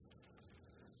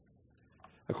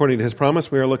According to his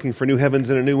promise, we are looking for new heavens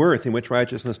and a new earth in which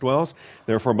righteousness dwells.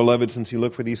 Therefore, beloved, since you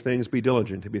look for these things, be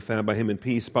diligent to be found by him in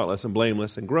peace, spotless and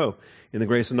blameless, and grow in the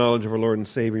grace and knowledge of our Lord and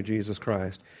Savior, Jesus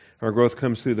Christ. Our growth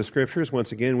comes through the Scriptures.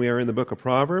 Once again, we are in the book of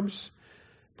Proverbs,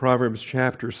 Proverbs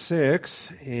chapter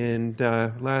 6. And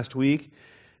last week,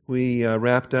 we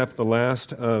wrapped up the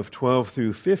last of 12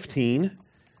 through 15,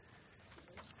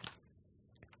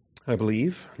 I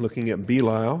believe, looking at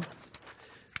Belial,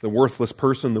 the worthless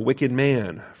person, the wicked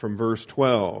man, from verse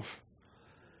 12.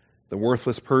 The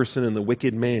worthless person and the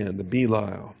wicked man, the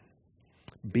Belial.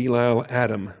 Belial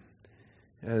Adam,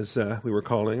 as we were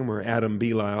calling him, or Adam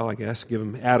Belial, I guess. Give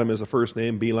him Adam as a first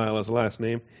name, Belial as a last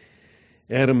name.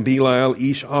 Adam Belial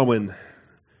Ish Awen,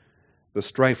 the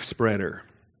strife spreader.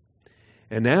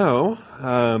 And now,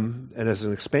 and as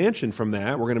an expansion from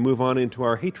that, we're going to move on into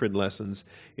our hatred lessons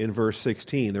in verse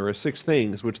 16. There are 6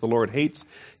 things which the Lord hates,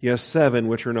 yes, 7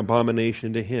 which are an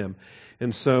abomination to him.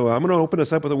 And so I'm going to open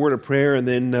us up with a word of prayer, and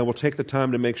then we'll take the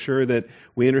time to make sure that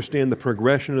we understand the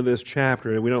progression of this chapter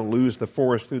and we don't lose the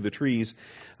forest through the trees.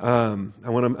 I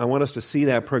want us to see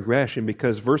that progression,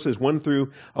 because verses 1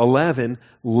 through 11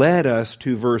 led us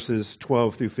to verses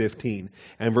 12 through 15.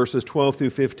 And verses 12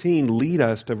 through 15 lead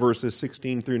us to verses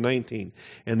 16 through 19.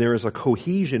 And there is a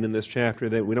cohesion in this chapter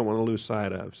that we don't want to lose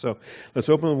sight of. So let's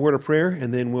open with a word of prayer,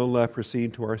 and then we'll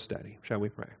proceed to our study. Shall we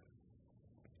pray?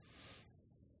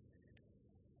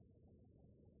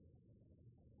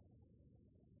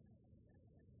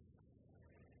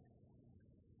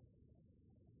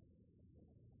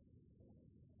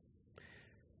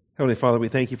 Heavenly Father, we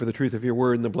thank you for the truth of your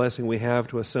word and the blessing we have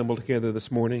to assemble together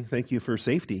this morning. Thank you for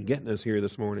safety, getting us here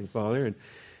this morning, Father.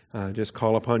 And just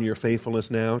call upon your faithfulness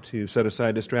now to set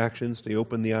aside distractions, to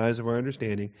open the eyes of our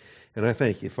understanding. And I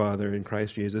thank you, Father, in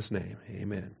Christ Jesus' name.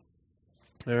 Amen.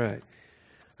 All right.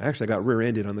 I actually got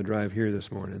rear-ended on the drive here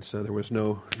this morning, so there was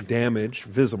no damage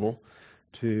visible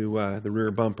to the rear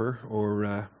bumper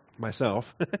or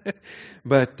myself.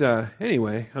 But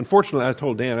anyway, unfortunately, I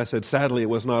told Dan, I said, sadly, it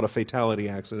was not a fatality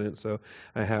accident, so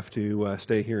I have to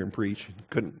stay here and preach.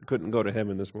 Couldn't go to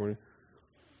heaven this morning.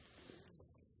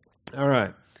 All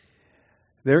right.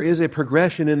 There is a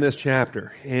progression in this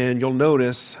chapter, and you'll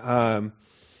notice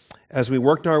as we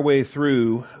worked our way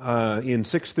through in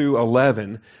 6 through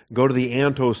 11, go to the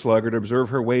anto-sluggard, observe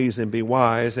her ways and be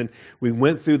wise, and we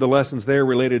went through the lessons there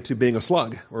related to being a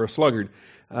slug or a sluggard.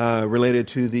 Related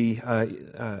to the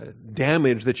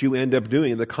damage that you end up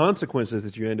doing, the consequences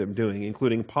that you end up doing,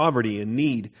 including poverty and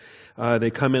need.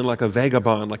 They come in like a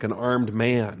vagabond, like an armed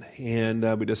man.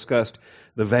 And we discussed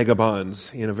the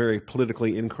vagabonds in a very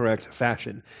politically incorrect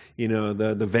fashion. You know,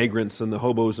 the vagrants and the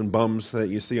hobos and bums that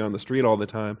you see on the street all the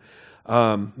time.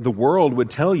 The world would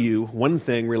tell you one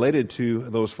thing related to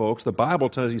those folks. The Bible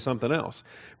tells you something else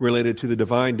related to the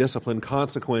divine discipline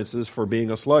consequences for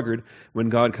being a sluggard when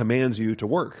God commands you to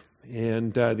work,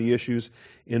 and the issues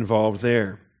involved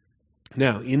there.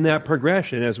 Now, in that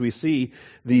progression, as we see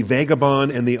the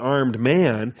vagabond and the armed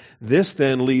man, this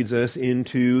then leads us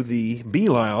into the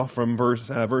Belial from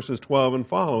verses 12 and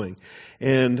following.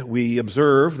 And we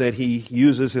observe that he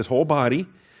uses his whole body.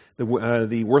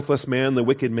 The worthless man, the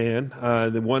wicked man,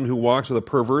 the one who walks with a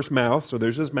perverse mouth, so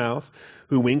there's his mouth,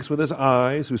 who winks with his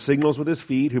eyes, who signals with his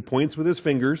feet, who points with his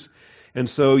fingers. And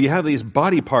so you have these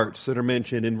body parts that are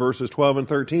mentioned in verses 12 and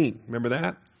 13. Remember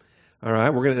that? All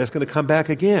right, that's going to come back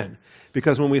again.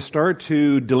 Because when we start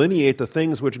to delineate the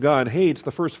things which God hates,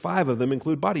 the first 5 of them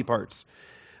include body parts.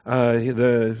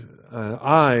 The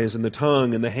eyes and the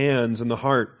tongue and the hands and the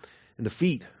heart and the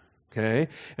feet. Okay,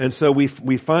 and so we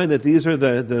find that these are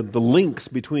the links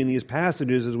between these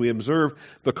passages as we observe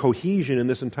the cohesion in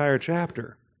this entire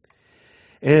chapter.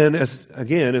 And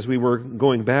as we were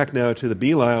going back now to the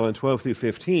Belial in 12 through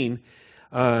 15,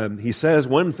 he says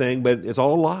one thing, but it's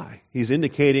all a lie. He's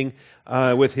indicating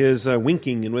with his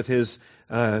winking and with his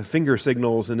finger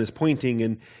signals and his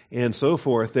pointing and so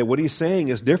forth that what he's saying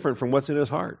is different from what's in his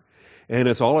heart. And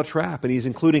it's all a trap, and he's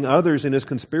including others in his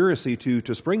conspiracy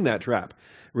to spring that trap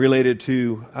related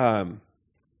to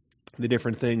the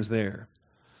different things there.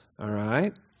 All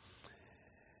right?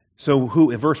 So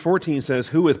verse 14 says,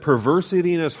 who with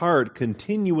perversity in his heart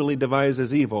continually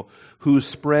devises evil, who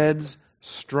spreads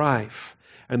strife.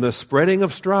 And the spreading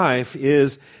of strife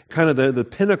is kind of the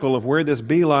pinnacle of where this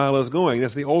Belial is going.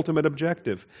 That's the ultimate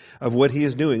objective of what he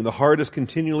is doing. The heart is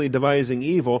continually devising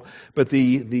evil, but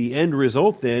the end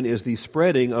result then is the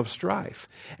spreading of strife.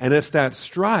 And it's that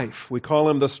strife, we call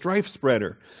him the strife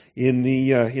spreader in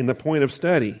the point of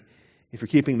study. If you're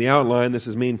keeping the outline, this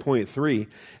is main point 3.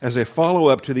 As a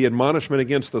follow-up to the admonishment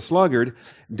against the sluggard,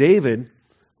 David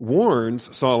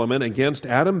warns Solomon against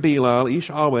Adam Belial, Ish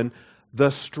Awen, the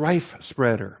strife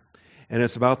spreader. And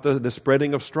it's about the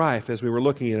spreading of strife as we were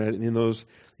looking at it in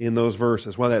those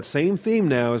verses. Well, that same theme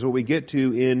now is what we get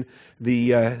to in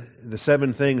the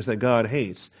 7 things that God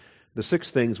hates. The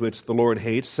 6 things which the Lord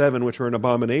hates, 7 which are an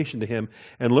abomination to him.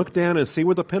 And look down and see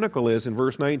where the pinnacle is in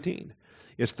verse 19.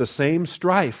 It's the same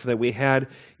strife that we had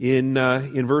in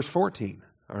verse 14.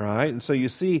 All right? And so you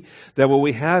see that what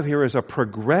we have here is a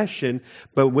progression,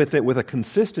 but with a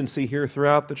consistency here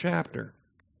throughout the chapter.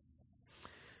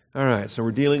 All right, so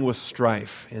we're dealing with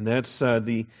strife, and that's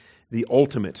the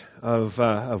ultimate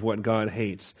of what God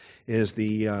hates, is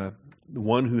the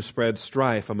one who spreads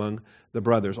strife among the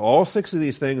brothers. All 6 of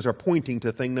these things are pointing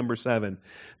to thing number 7.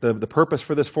 The purpose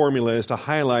for this formula is to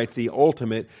highlight the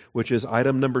ultimate, which is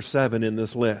item number 7 in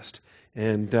this list,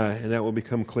 and that will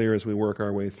become clear as we work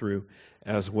our way through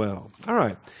as well. All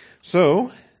right,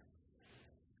 so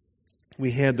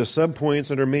we had the subpoints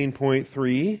under main point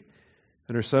 3.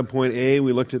 Under subpoint A,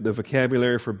 we looked at the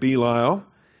vocabulary for Belial.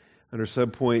 Under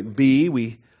subpoint B,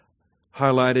 we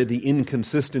highlighted the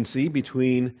inconsistency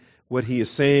between what he is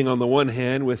saying on the one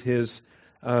hand with his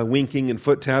winking and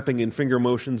foot tapping and finger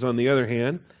motions on the other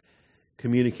hand,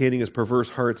 communicating his perverse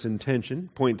heart's intention.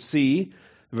 Point C,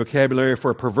 the vocabulary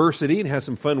for perversity, and had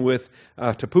some fun with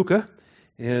tapuka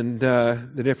and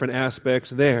the different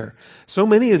aspects there. So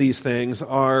many of these things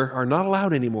are not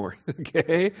allowed anymore.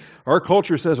 Okay? Our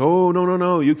culture says, oh,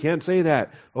 no, you can't say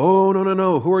that. Oh,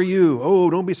 no, who are you? Oh,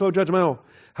 don't be so judgmental.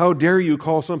 How dare you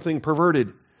call something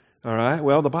perverted? All right?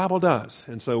 Well, the Bible does.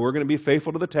 And so we're going to be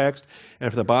faithful to the text. And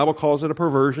if the Bible calls it a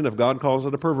perversion, if God calls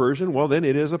it a perversion, well, then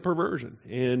it is a perversion.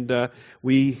 And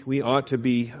we ought to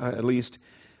be at least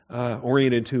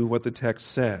oriented to what the text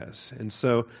says. And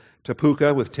so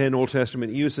tapuka, with 10 Old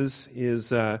Testament uses,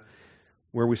 is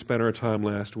where we spent our time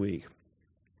last week.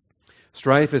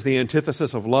 Strife is the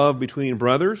antithesis of love between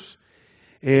brothers.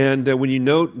 And when you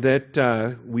note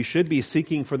that we should be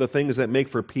seeking for the things that make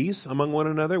for peace among one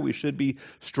another, we should be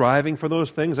striving for those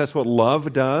things. That's what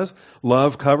love does.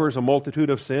 Love covers a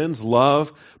multitude of sins.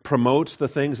 Love promotes the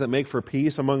things that make for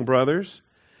peace among brothers.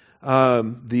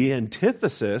 The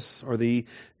antithesis, or the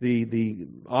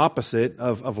opposite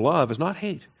of love, is not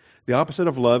hate. The opposite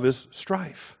of love is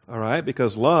strife, all right?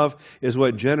 Because love is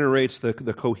what generates the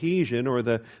cohesion or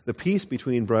the peace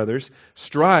between brothers.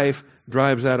 Strife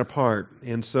drives that apart.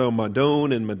 And so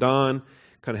Madon and Madan,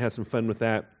 kind of had some fun with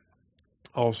that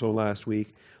also last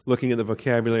week, looking at the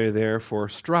vocabulary there for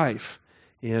strife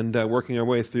and working our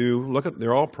way through.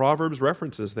 They're all Proverbs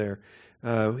references there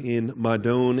in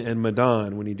Madon and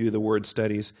Madan when you do the word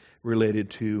studies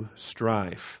related to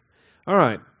strife. All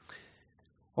right.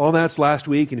 All that's last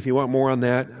week, and if you want more on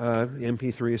that,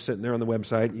 MP3 is sitting there on the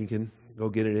website. You can go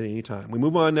get it at any time. We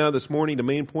move on now this morning to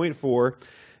main point 4.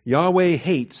 Yahweh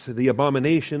hates the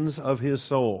abominations of his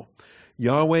soul.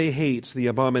 Yahweh hates the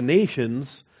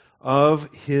abominations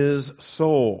of his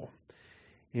soul.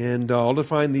 And I'll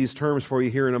define these terms for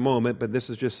you here in a moment, but this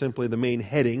is just simply the main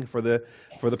heading for the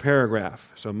paragraph.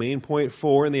 So main point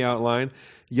 4 in the outline,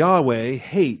 Yahweh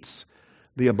hates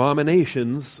the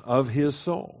abominations of his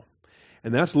soul.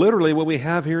 And that's literally what we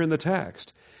have here in the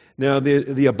text. Now,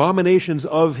 the abominations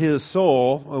of his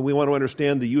soul, we want to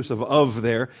understand the use of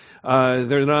there.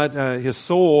 They're not, his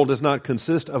soul does not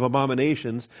consist of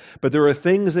abominations, but there are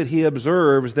things that he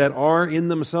observes that are in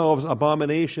themselves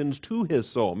abominations to his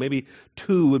soul. Maybe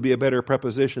to would be a better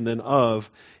preposition than of,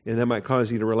 and that might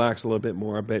cause you to relax a little bit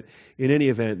more. But in any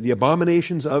event, the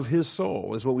abominations of his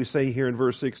soul is what we say here in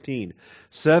verse 16.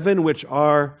 7 which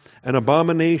are an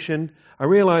abomination. I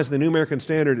realize in the New American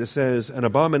Standard it says an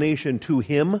abomination to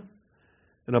him.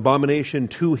 An abomination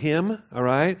to him, all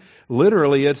right?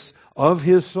 Literally, it's of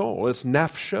his soul. It's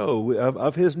nafsho,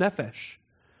 of his nefesh.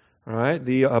 All right?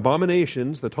 The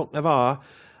abominations, the tot nevah,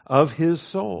 of his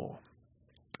soul.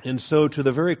 And so to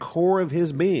the very core of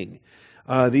his being,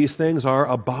 these things are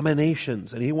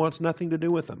abominations, and he wants nothing to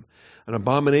do with them. An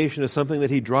abomination is something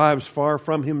that he drives far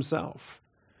from himself.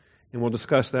 And we'll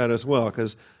discuss that as well,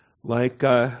 because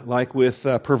like with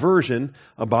perversion,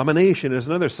 abomination is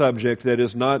another subject that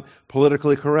is not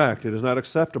politically correct. It is not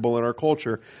acceptable in our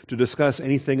culture to discuss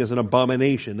anything as an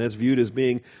abomination. That's viewed as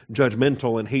being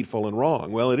judgmental and hateful and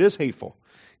wrong. Well, it is hateful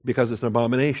because it's an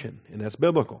abomination, and that's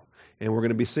biblical. And we're going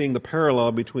to be seeing the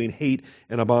parallel between hate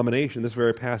and abomination. This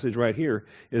very passage right here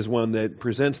is one that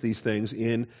presents these things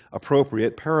in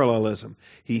appropriate parallelism.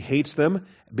 He hates them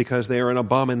because they are an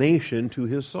abomination to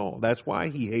his soul. That's why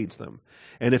he hates them.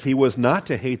 And if he was not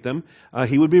to hate them,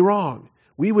 he would be wrong.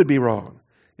 We would be wrong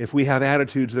if we have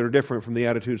attitudes that are different from the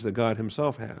attitudes that God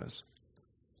himself has.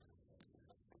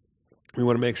 We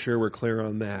want to make sure we're clear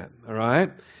on that. All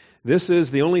right? This is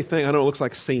the only thing, I know it looks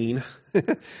like sane.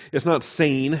 It's not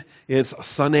sane. It's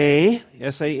sane,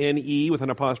 S-A-N-E with an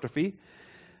apostrophe.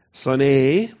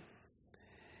 Sane.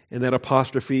 And that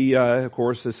apostrophe, of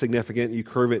course, is significant. You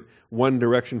curve it one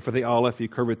direction for the aleph, you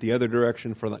curve it the other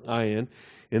direction for the ayin.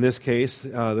 In this case,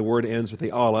 the word ends with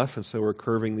the aleph, and so we're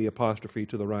curving the apostrophe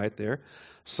to the right there.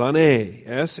 Sane,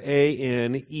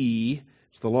 S-A-N-E,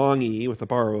 it's the long E with the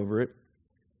bar over it.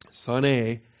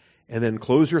 Sane, and then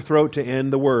close your throat to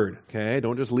end the word. Okay,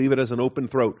 don't just leave it as an open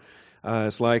throat.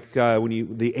 It's like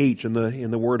when the H in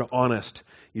the word honest.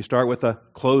 You start with a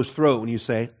closed throat when you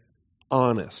say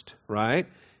honest, right?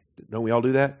 Don't we all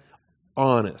do that?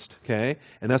 Honest, okay?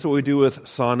 And that's what we do with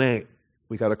sonnet.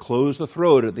 We got to close the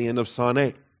throat at the end of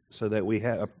sonnet so that we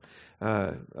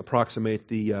approximate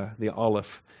the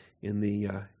aleph in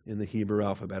the Hebrew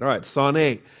alphabet. All right,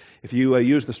 sonnet. If you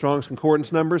use the Strong's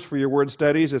Concordance numbers for your word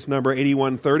studies, it's number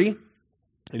 8130,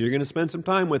 and you're going to spend some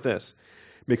time with this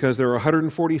because there are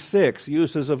 146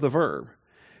 uses of the verb.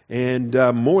 And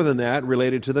more than that,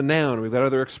 related to the noun. We've got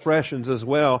other expressions as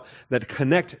well that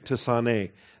connect to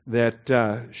sonnet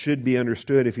that should be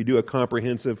understood if you do a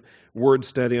comprehensive word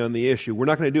study on the issue. We're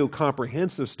not going to do a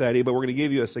comprehensive study, but we're going to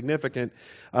give you a significant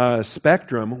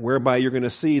spectrum whereby you're going to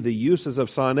see the uses of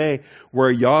sonnet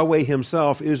where Yahweh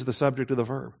himself is the subject of the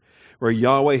verb, where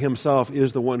Yahweh himself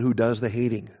is the one who does the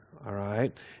hating. All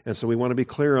right? And so we want to be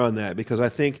clear on that because I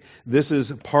think this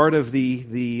is part of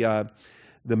the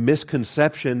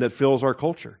misconception that fills our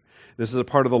culture. This is a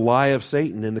part of the lie of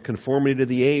Satan and the conformity to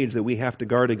the age that we have to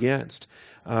guard against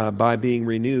by being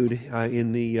renewed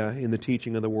in the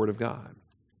teaching of the Word of God.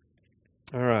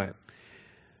 All right.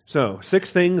 So,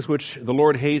 6 things which the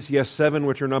Lord hates, yes, 7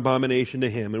 which are an abomination to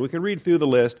Him. And we can read through the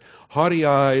list. Haughty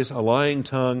eyes, a lying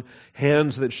tongue,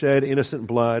 hands that shed innocent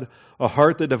blood, a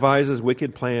heart that devises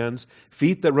wicked plans,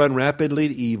 feet that run rapidly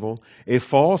to evil, a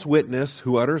false witness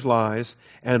who utters lies,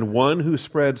 and one who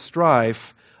spreads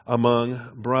strife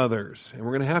among brothers. And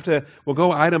we're going to we'll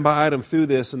go item by item through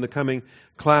this in the coming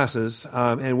classes,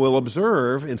 and we'll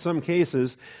observe, in some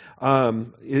cases,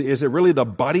 is it really the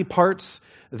body parts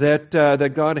that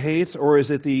God hates, or is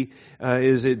it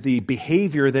the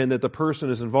behavior then that the person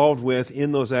is involved with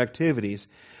in those activities?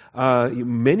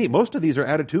 Most of these are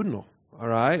attitudinal. All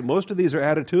right, most of these are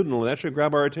attitudinal. That should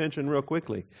grab our attention real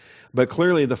quickly. But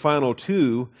clearly, the final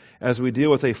 2, as we deal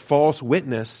with a false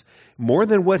witness, more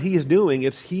than what he is doing,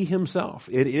 it's he himself.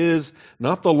 It is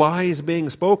not the lies being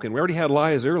spoken. We already had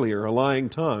lies earlier, a lying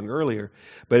tongue earlier,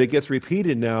 but it gets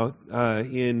repeated now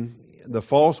in the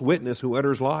false witness who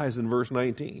utters lies in verse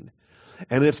 19.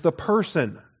 And it's the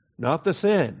person, not the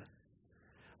sin.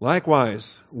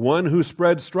 Likewise, one who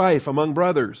spreads strife among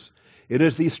brothers. It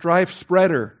is the strife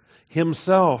spreader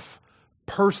himself,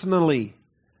 personally,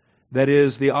 that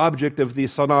is the object of the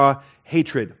sana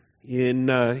hatred in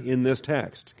this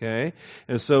text. Okay,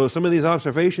 and so some of these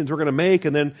observations we're going to make,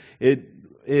 and then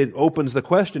it opens the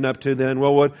question up to then,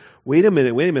 well, what? Wait a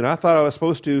minute. I thought I was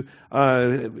supposed to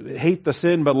hate the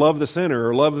sin but love the sinner,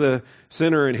 or love the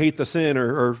sinner and hate the sin,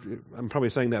 or I'm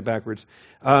probably saying that backwards.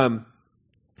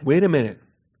 Wait a minute.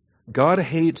 God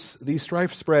hates the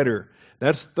strife spreader.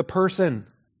 That's the person.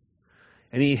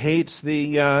 And He hates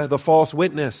the false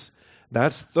witness.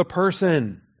 That's the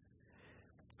person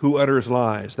who utters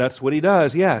lies. That's what he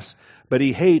does, yes. But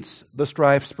He hates the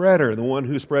strife spreader, the one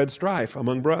who spreads strife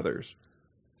among brothers.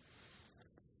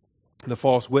 The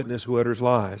false witness who utters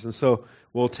lies. And so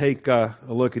we'll take a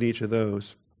look at each of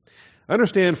those.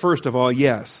 Understand, first of all,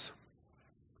 yes.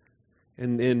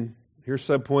 And here's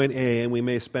subpoint A, and we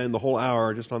may spend the whole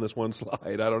hour just on this one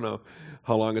slide. I don't know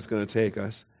how long it's going to take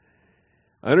us.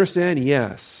 Understand,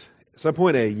 yes.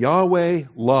 Subpoint A, Yahweh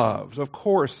loves. Of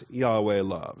course Yahweh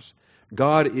loves.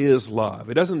 God is love.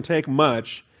 It doesn't take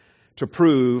much to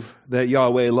prove that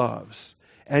Yahweh loves.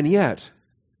 And yet,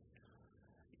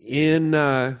 here's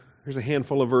a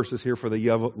handful of verses here for the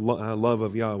love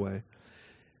of Yahweh.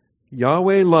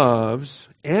 Yahweh loves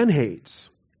and hates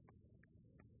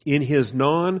in His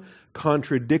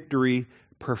non-contradictory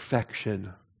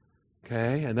perfection.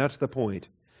 Okay? And that's the point.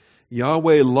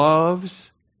 Yahweh loves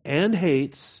and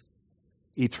hates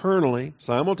eternally,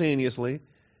 simultaneously,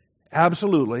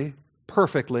 absolutely,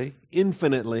 perfectly,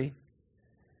 infinitely,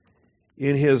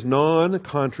 in His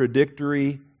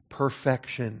non-contradictory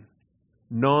perfection.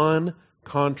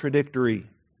 Non-contradictory.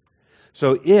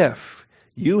 So if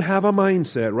you have a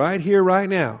mindset right here, right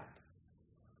now,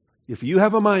 if you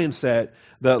have a mindset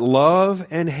that love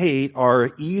and hate are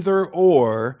either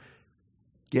or,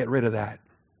 get rid of that.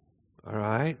 All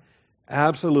right?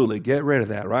 Absolutely. Get rid of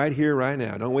that right here, right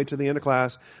now. Don't wait till the end of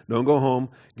class. Don't go home.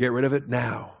 Get rid of it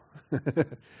now.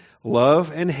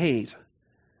 Love and hate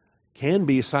can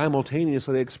be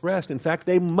simultaneously expressed. In fact,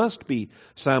 they must be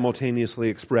simultaneously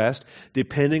expressed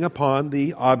depending upon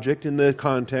the object and the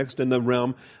context and the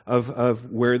realm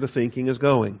of where the thinking is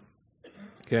going.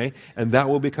 Okay? And that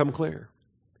will become clear.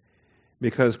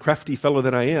 Because, crafty fellow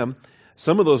that I am,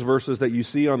 some of those verses that you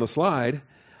see on the slide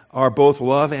are both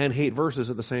love and hate verses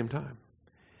at the same time,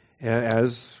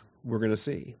 as we're going to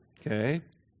see. Okay?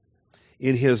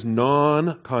 In His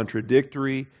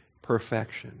non-contradictory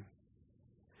perfection.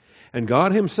 And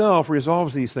God Himself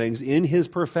resolves these things in His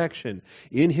perfection,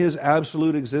 in His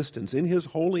absolute existence, in His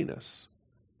holiness.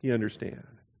 You understand?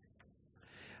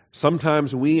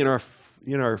 Sometimes we, in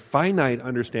our finite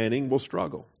understanding, will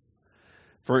struggle.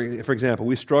 For example,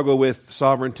 we struggle with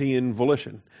sovereignty and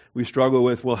volition. We struggle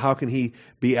with, well, how can He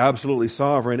be absolutely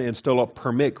sovereign and still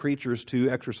permit creatures to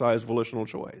exercise volitional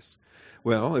choice?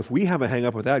 Well, if we have a hang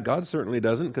up with that, God certainly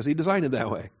doesn't, because He designed it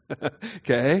that way.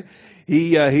 Okay?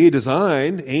 He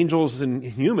designed angels and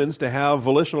humans to have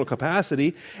volitional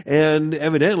capacity, and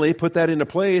evidently put that into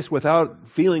place without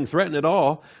feeling threatened at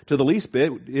all to the least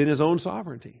bit in His own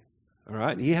sovereignty. All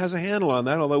right? He has a handle on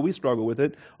that, although we struggle with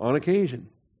it on occasion.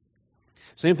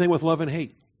 Same thing with love and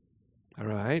hate. All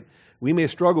right? We may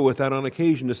struggle with that on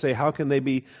occasion to say, how can they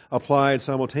be applied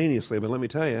simultaneously? But let me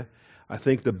tell you, I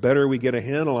think the better we get a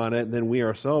handle on it, then we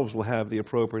ourselves will have the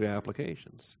appropriate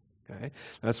applications. Okay?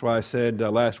 That's why I said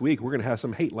last week, we're going to have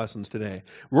some hate lessons today.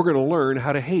 We're going to learn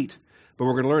how to hate, but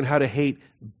we're going to learn how to hate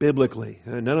biblically.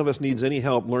 And none of us needs any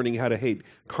help learning how to hate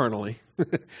carnally.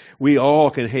 We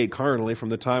all can hate carnally from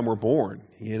the time we're born.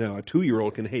 You know, a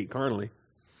 2-year-old can hate carnally.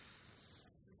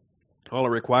 All it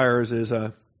requires is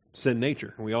a sin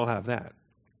nature, and we all have that.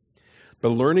 But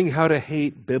learning how to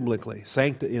hate biblically,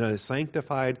 in a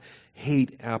sanctified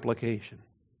hate application.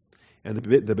 And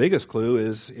the biggest clue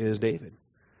is David.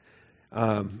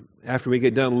 After we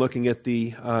get done looking at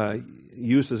the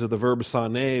uses of the verb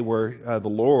sane, where the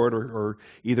Lord, or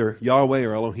either Yahweh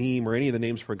or Elohim or any of the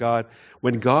names for God,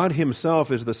 when God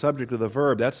Himself is the subject of the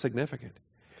verb, that's significant.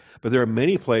 But there are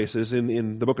many places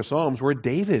in the book of Psalms where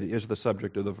David is the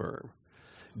subject of the verb.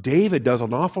 David does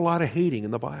an awful lot of hating in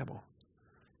the Bible.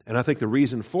 And I think the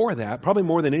reason for that, probably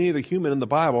more than any other human in the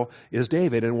Bible, is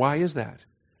David. And why is that?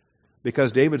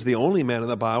 Because David's the only man in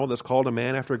the Bible that's called a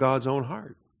man after God's own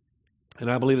heart.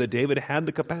 And I believe that David had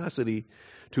the capacity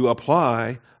to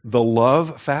apply the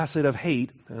love facet of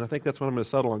hate, and I think that's what I'm going to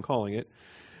settle on calling it,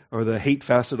 or the hate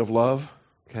facet of love.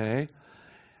 Okay?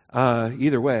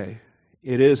 Either way,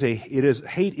 hate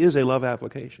is a love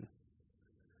application.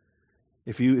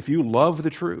 If you love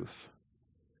the truth,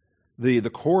 the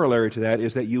corollary to that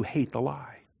is that you hate the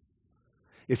lie.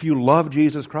 If you love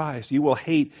Jesus Christ, you will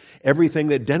hate everything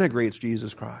that denigrates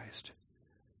Jesus Christ.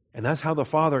 And that's how the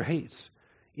Father hates,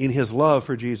 in His love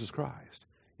for Jesus Christ,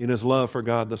 in His love for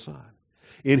God the Son,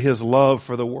 in His love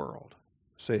for the world.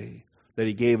 See, that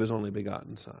He gave His only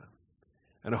begotten Son.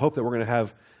 And I hope that we're going to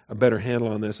have a better handle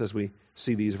on this as we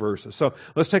see these verses. So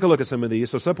let's take a look at some of these.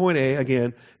 So subpoint A,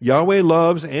 again, Yahweh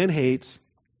loves and hates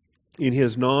in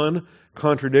His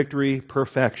non-contradictory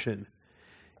perfection.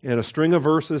 And a string of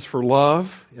verses for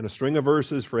love, and a string of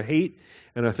verses for hate.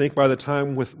 And I think by the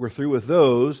time we're through with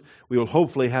those, we will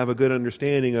hopefully have a good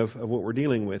understanding of what we're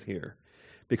dealing with here.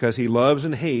 Because He loves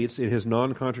and hates in His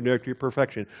non-contradictory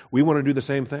perfection. We want to do the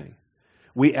same thing.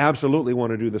 We absolutely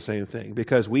want to do the same thing,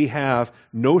 because we have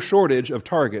no shortage of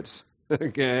targets,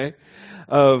 okay,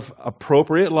 of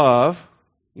appropriate love,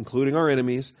 including our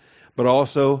enemies, but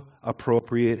also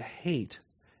appropriate hate.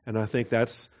 And I think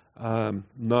that's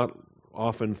not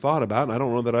often thought about, and I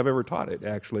don't know that I've ever taught it,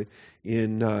 actually,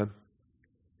 in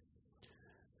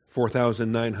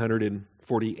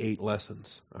 4,948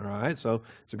 lessons. All right, so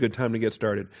it's a good time to get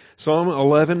started. Psalm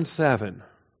 11:7.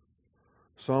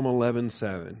 Psalm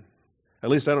 11:7. At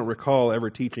least I don't recall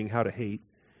ever teaching how to hate,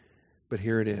 but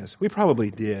here it is. We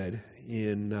probably did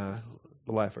in the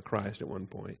life of Christ at one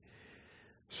point.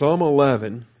 Psalm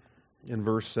 11 and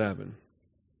verse 7.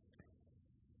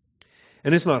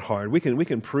 And it's not hard. We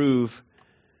can prove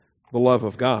the love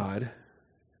of God,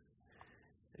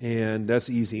 and that's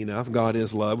easy enough. God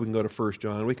is love. We can go to 1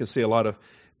 John. We can see a lot of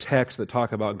texts that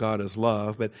talk about God as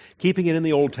love, but keeping it in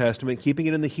the Old Testament, keeping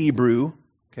it in the Hebrew,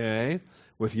 okay,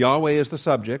 with Yahweh as the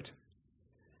subject.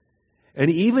 And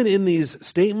even in these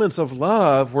statements of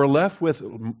love, we're left with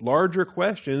larger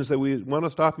questions that we want to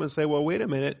stop and say, well, wait a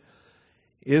minute,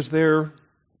 is there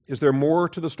more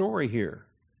to the story here?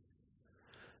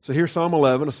 So here's Psalm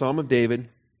 11, a Psalm of David,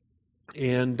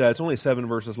 and it's only 7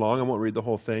 verses long. I won't read the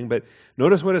whole thing, but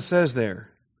notice what it says there.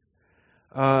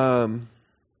 Verse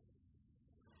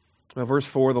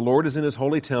 4, the Lord is in His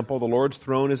holy temple, the Lord's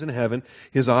throne is in heaven.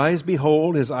 His eyes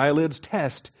behold, His eyelids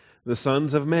test the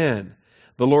sons of men.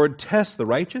 The Lord tests the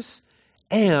righteous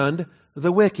and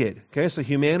the wicked. Okay, so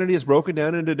humanity is broken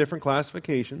down into different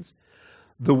classifications.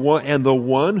 The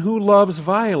one who loves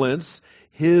violence,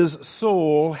 his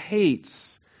soul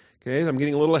hates. Okay, I'm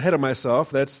getting a little ahead of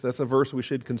myself. That's a verse we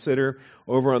should consider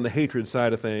over on the hatred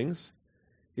side of things.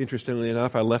 Interestingly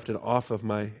enough, I left it off of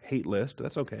my hate list.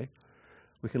 That's okay.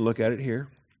 We can look at it here.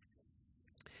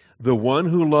 The one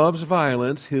who loves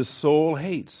violence, his soul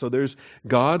hates. So there's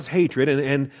God's hatred,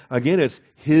 and again, it's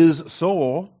his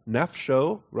soul,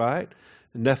 nefsho, right?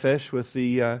 Nefesh with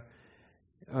the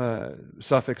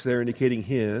suffix there indicating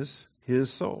his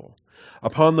soul.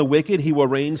 Upon the wicked he will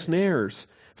rain snares.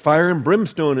 Fire and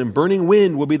brimstone and burning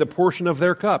wind will be the portion of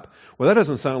their cup. Well, that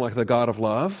doesn't sound like the God of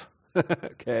love.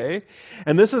 Okay?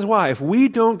 And this is why, if we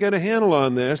don't get a handle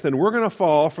on this, then we're going to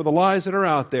fall for the lies that are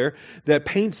out there that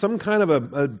paint some kind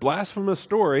of a blasphemous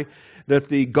story that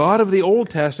the God of the Old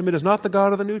Testament is not the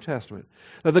God of the New Testament.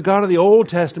 That the God of the Old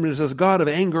Testament is this God of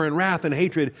anger and wrath and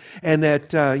hatred, and that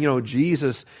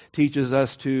Jesus teaches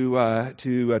us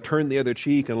to turn the other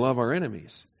cheek and love our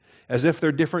enemies, as if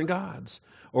they're different gods,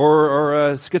 or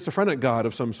a schizophrenic God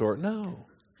of some sort. No.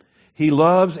 He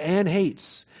loves and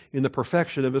hates in the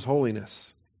perfection of His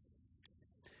holiness.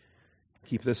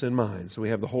 Keep this in mind. So we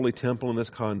have the holy temple in this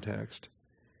context.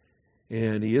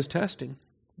 And He is testing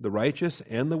the righteous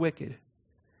and the wicked.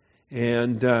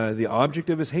 And the object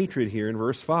of His hatred here in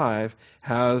verse 5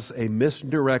 has a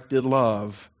misdirected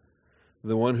love.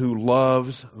 The one who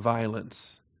loves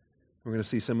violence. We're going to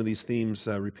see some of these themes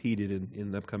repeated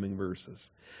in upcoming verses.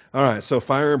 All right, so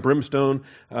fire and brimstone,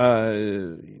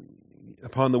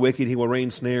 upon the wicked he will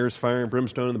rain snares, fire and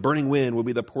brimstone, and the burning wind will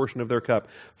be the portion of their cup.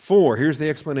 4, here's the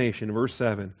explanation, verse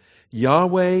 7.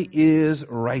 Yahweh is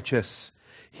righteous.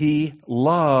 He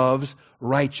loves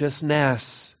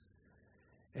righteousness.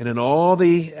 And in all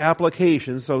the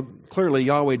applications, so clearly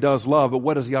Yahweh does love, but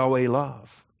what does Yahweh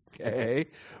love? Okay,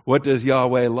 what does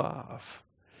Yahweh love?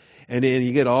 And then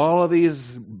you get all of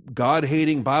these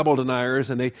God-hating Bible deniers,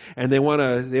 and they want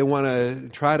to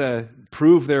try to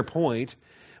prove their point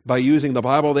by using the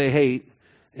Bible they hate,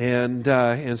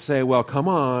 and say, well, come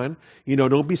on,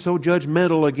 don't be so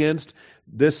judgmental against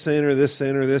this sin or this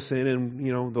sin or this sin,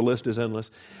 and the list is endless.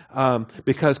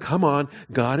 Because come on,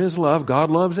 God is love.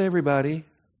 God loves everybody,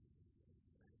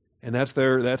 and that's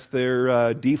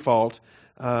their default.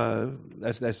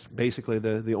 That's basically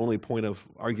the only point of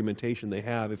argumentation they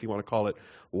have, if you want to call it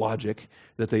logic,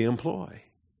 that they employ.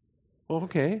 Well,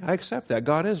 okay, I accept that.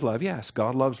 God is love. Yes,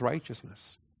 God loves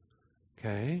righteousness.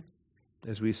 Okay,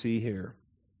 as we see here.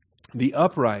 The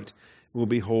upright will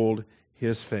behold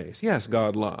His face. Yes,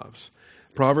 God loves.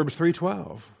 Proverbs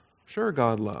 3:12. Sure,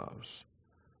 God loves.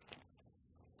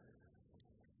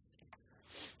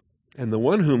 And the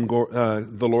one whom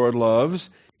the Lord loves,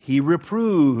 He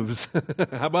reproves.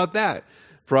 How about that?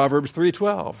 Proverbs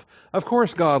 3:12. Of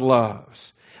course God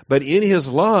loves. But in His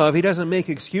love, He doesn't make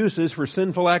excuses for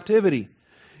sinful activity.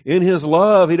 In His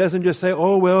love, He doesn't just say,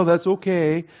 oh, well, that's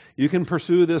okay. You can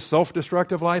pursue this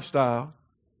self-destructive lifestyle.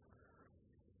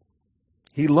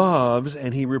 He loves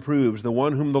and He reproves. The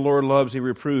one whom the Lord loves, He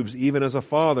reproves, even as a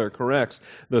father corrects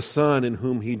the son in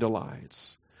whom He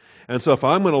delights. And so if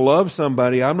I'm going to love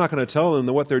somebody, I'm not going to tell them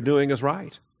that what they're doing is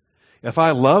right. If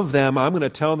I love them, I'm going to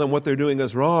tell them what they're doing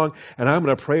is wrong, and I'm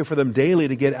going to pray for them daily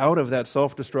to get out of that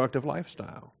self-destructive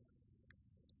lifestyle.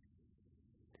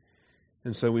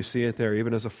 And so we see it there,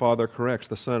 even as a father corrects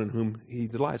the son in whom he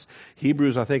delights.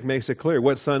 Hebrews, I think, makes it clear.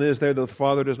 What son is there that the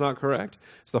father does not correct?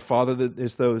 It's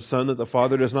the son that the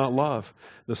father does not love,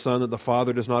 the son that the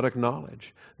father does not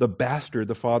acknowledge, the bastard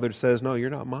the father says, no, you're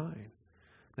not mine.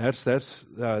 That's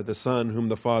the son whom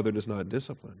the father does not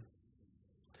discipline.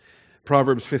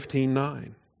 Proverbs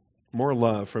 15:9, more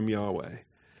love from Yahweh.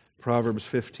 Proverbs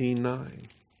 15:9.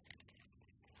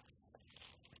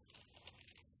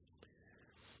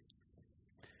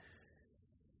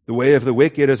 The way of the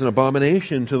wicked is an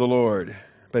abomination to the Lord,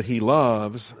 but He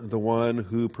loves the one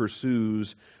who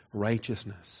pursues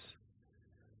righteousness.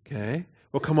 Okay?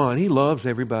 Well, come on, He loves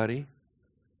everybody.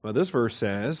 Well, this verse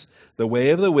says, the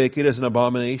way of the wicked is an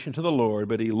abomination to the Lord,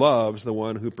 but He loves the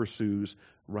one who pursues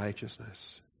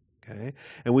righteousness. Okay?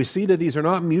 And we see that these are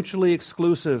not mutually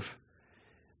exclusive.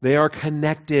 They are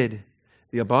connected.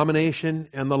 The abomination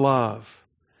and the love.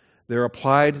 They're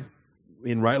applied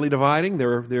in rightly dividing.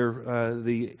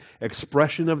 The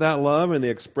expression of that love and the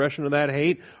expression of that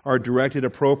hate are directed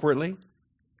appropriately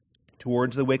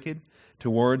towards the wicked,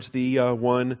 towards the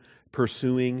one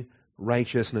pursuing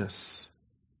righteousness.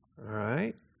 All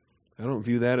right? I don't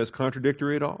view that as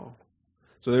contradictory at all.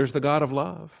 So there's the God of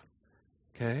love.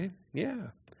 Okay? Yeah.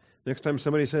 Next time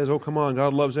somebody says, oh, come on,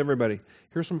 God loves everybody,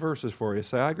 here's some verses for you.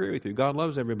 Say, I agree with you. God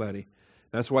loves everybody.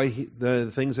 That's why the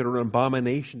things that are an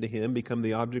abomination to him become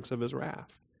the objects of his wrath.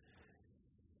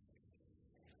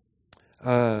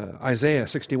 Isaiah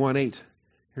 61:8.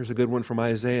 Here's a good one from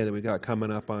Isaiah that we got coming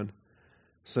up on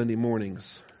Sunday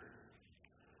mornings.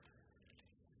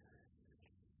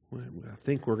 I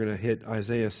think we're going to hit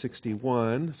Isaiah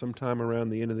 61 sometime around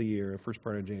the end of the year, first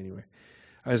part of January.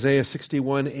 Isaiah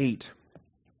 61:8.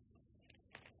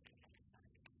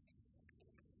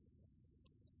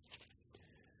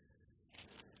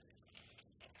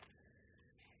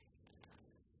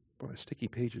 Boy, sticky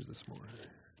pages this morning.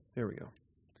 There we go.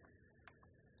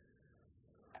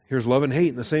 Here's love and hate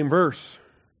in the same verse.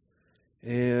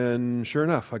 And sure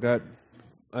enough, I got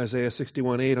Isaiah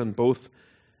 61:8 on both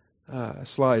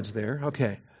slides there.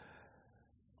 Okay.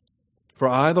 For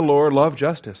I, the Lord, love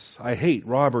justice. I hate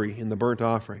robbery in the burnt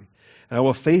offering. And I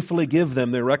will faithfully give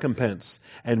them their recompense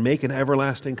and make an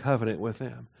everlasting covenant with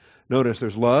them. Notice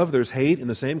there's love, there's hate in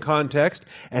the same context,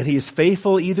 and he is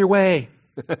faithful either way.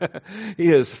 He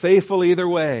is faithful either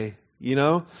way. You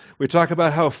know, we talk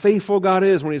about how faithful God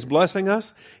is when he's blessing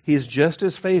us. He's just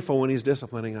as faithful when he's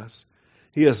disciplining us.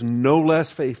 He is no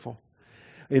less faithful.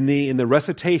 In the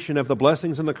recitation of the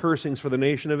blessings and the cursings for the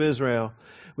nation of Israel,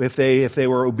 if they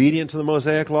were obedient to the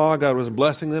Mosaic law, God was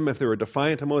blessing them. If they were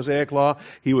defiant to Mosaic law,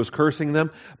 he was cursing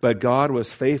them. But God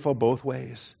was faithful both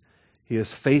ways. He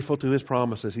is faithful to his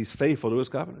promises. He's faithful to his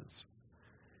covenants.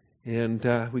 And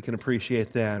we can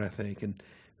appreciate that, I think, and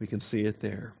we can see it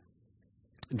there.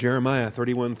 Jeremiah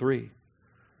 31:3.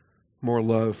 More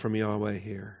love from Yahweh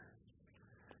here.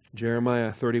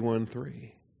 Jeremiah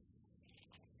 31:3.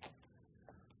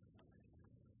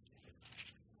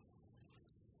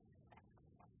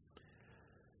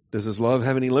 Does his love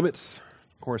have any limits?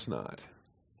 Of course not.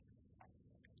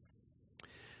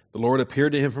 The Lord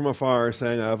appeared to him from afar,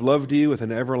 saying, I have loved you with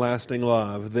an everlasting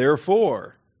love.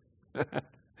 Therefore,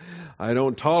 I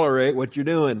don't tolerate what you're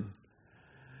doing.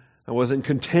 I wasn't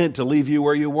content to leave you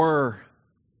where you were.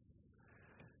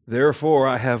 Therefore,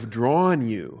 I have drawn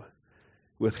you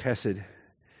with chesed,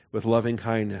 with loving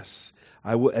kindness.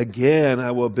 I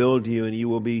will build you, and you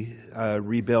will be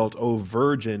rebuilt, O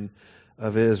Virgin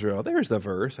of Israel. There's the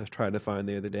verse I was trying to find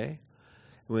the other day.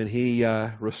 When he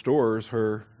restores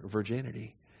her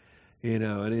virginity. You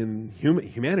know, and in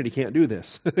humanity can't do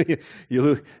this.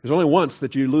 There's only once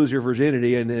that you lose your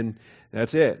virginity, and then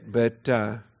that's it. But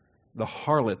the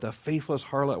harlot, the faithless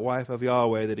harlot wife of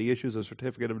Yahweh, that he issues a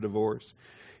certificate of divorce.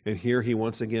 And here he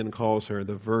once again calls her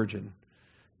the Virgin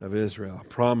of Israel,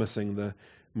 promising the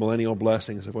millennial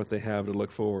blessings of what they have to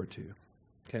look forward to.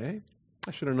 Okay?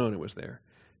 I should have known it was there.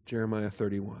 Jeremiah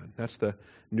 31. That's the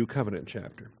New Covenant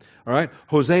chapter. All right,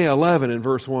 Hosea 11 and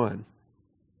verse 1.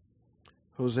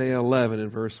 Hosea 11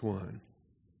 and verse 1.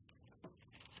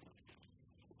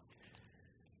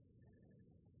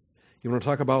 You want to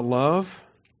talk about love?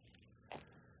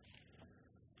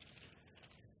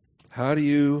 How do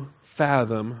you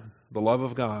fathom the love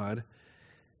of God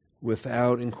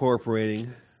without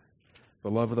incorporating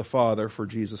the love of the Father for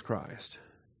Jesus Christ?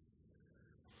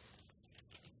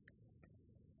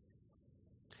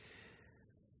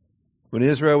 When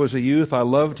Israel was a youth, I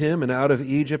loved him, and out of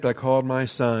Egypt I called my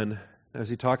son. Now, is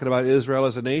he talking about Israel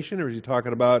as a nation, or is he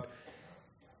talking about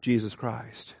Jesus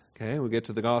Christ? Okay, we get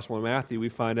to the Gospel of Matthew, we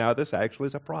find out this actually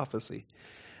is a prophecy.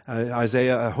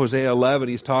 Hosea 11,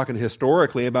 he's talking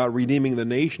historically about redeeming the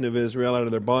nation of Israel out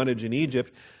of their bondage in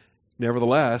Egypt.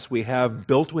 Nevertheless, we have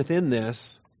built within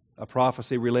this a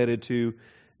prophecy related to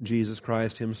Jesus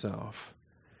Christ himself.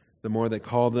 The more they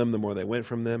called them, the more they went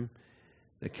from them.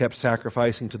 They kept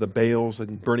sacrificing to the Baals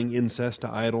and burning incense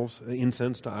to idols.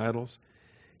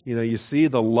 You know, you see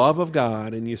the love of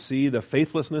God, and you see the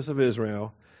faithlessness of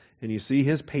Israel, and you see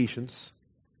his patience.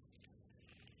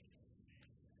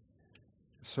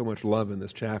 So much love in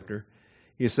this chapter.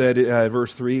 He said,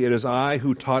 verse 3, it is I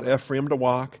who taught Ephraim to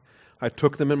walk. I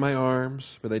took them in my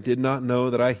arms, but they did not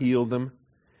know that I healed them.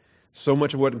 So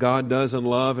much of what God does in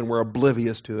love, and we're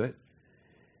oblivious to it.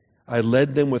 I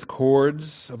led them with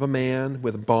cords of a man,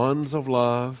 with bonds of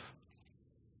love.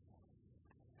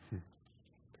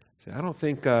 See, I don't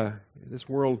think this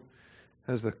world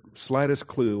has the slightest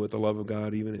clue what the love of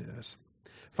God even is.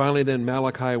 Finally, then,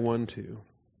 Malachi 1:2.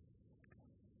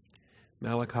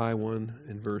 Malachi 1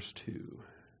 and verse 2.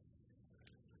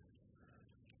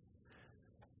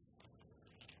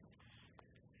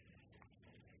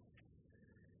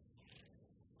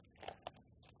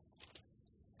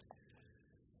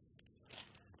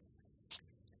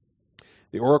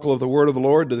 The oracle of the word of the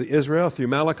Lord to Israel through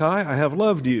Malachi, I have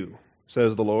loved you,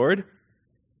 says the Lord.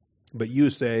 But you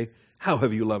say, How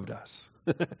have you loved us?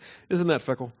 Isn't that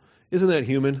fickle? Isn't that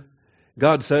human?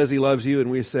 God says he loves you, and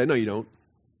we say, no, you don't.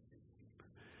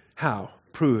 How?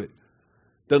 Prove it.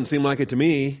 Doesn't seem like it to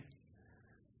me.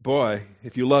 Boy,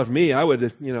 if you loved me, I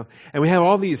would, And we have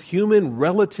all these human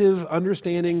relative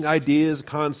understanding ideas,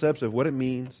 concepts of what it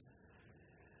means.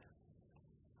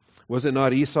 Was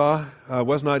not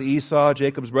Esau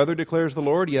Jacob's brother, declares the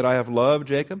Lord? Yet I have loved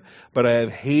Jacob, but I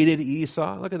have hated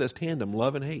Esau. Look at this tandem,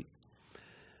 love and hate.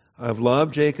 I have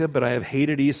loved Jacob, but I have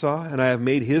hated Esau, and I have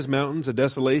made his mountains a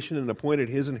desolation and appointed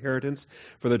his inheritance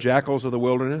for the jackals of the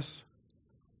wilderness.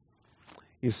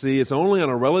 You see, it's only on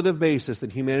a relative basis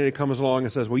that humanity comes along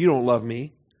and says, well, you don't love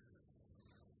me.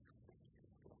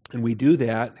 And we do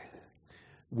that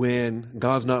when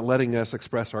God's not letting us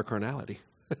express our carnality.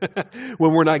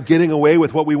 When we're not getting away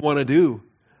with what we want to do.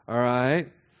 All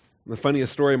right? The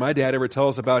funniest story my dad ever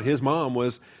tells about his mom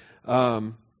was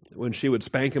when she would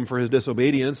spank him for his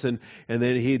disobedience, and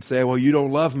then he'd say, well, you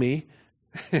don't love me.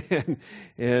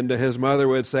 and his mother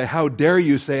would say, how dare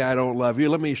you say I don't love you?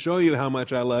 Let me show you how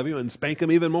much I love you, and spank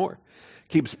him even more.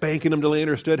 Keep spanking him till he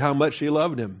understood how much she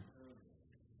loved him.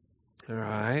 All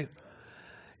right?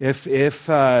 If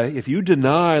you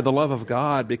deny the love of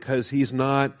God because he's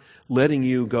not letting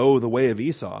you go the way of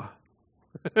Esau,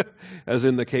 as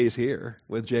in the case here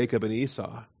with Jacob and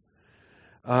Esau,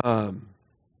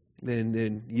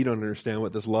 then you don't understand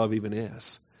what this love even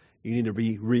is. You need to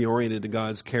be reoriented to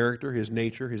God's character, his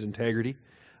nature, his integrity.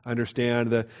 Understand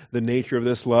the nature of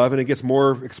this love. And it gets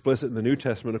more explicit in the New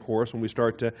Testament, of course, when we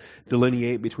start to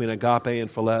delineate between agape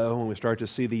and phileo, when we start to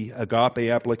see the agape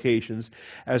applications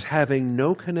as having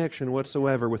no connection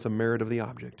whatsoever with the merit of the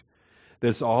object. That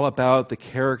it's all about the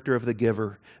character of the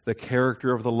giver, the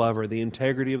character of the lover, the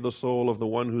integrity of the soul of the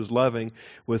one who's loving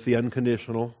with the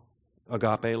unconditional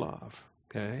agape love.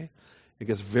 Okay? It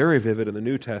gets very vivid in the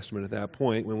New Testament at that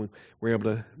point when we're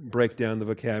able to break down the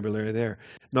vocabulary there.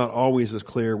 Not always as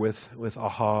clear with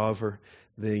ahav or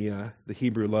the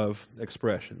Hebrew love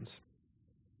expressions.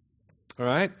 All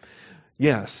right?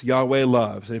 Yes, Yahweh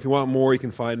loves. And if you want more, you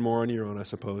can find more on your own, I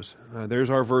suppose.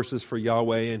 There's our verses for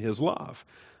Yahweh and his love.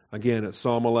 Again, it's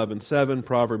Psalm 11:7,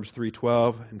 Proverbs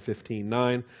 3:12 and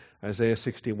 15:9, Isaiah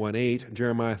 61:8,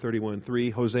 Jeremiah 31:3,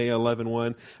 Hosea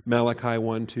 11:1, Malachi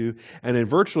 1:2. And in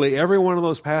virtually every one of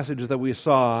those passages that we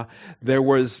saw, there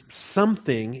was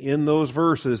something in those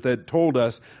verses that told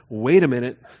us, wait a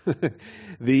minute,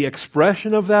 the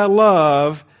expression of that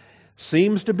love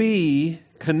seems to be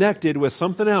connected with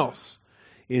something else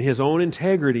in his own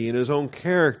integrity, in his own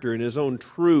character, in his own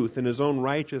truth, in his own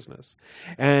righteousness.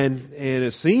 And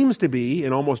it seems to be,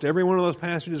 in almost every one of those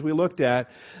passages we looked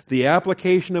at, the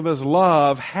application of his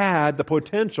love had the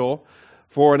potential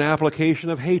for an application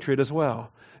of hatred as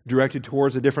well, directed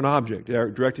towards a different object,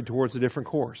 directed towards a different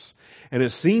course. And it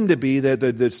seemed to be that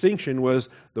the distinction was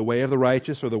the way of the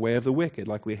righteous or the way of the wicked,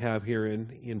 like we have here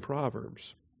in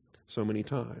Proverbs so many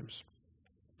times.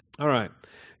 All right.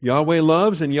 Yahweh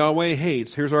loves and Yahweh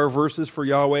hates. Here's our verses for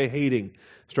Yahweh hating,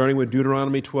 starting with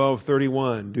Deuteronomy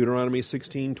 12:31, Deuteronomy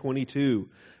 16:22,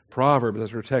 Proverbs,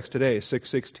 that's our text today,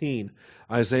 6:16,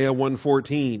 Isaiah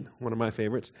 1:14, one of my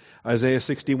favorites, Isaiah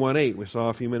 61:8, we saw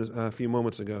a few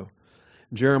moments ago,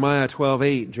 Jeremiah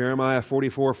 12:8, Jeremiah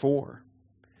 44:4,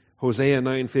 Hosea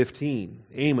 9:15,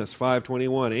 Amos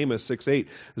 5:21, Amos 6:8,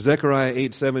 Zechariah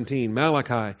 8:17,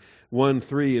 Malachi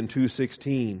 1:3 and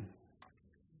 2:16.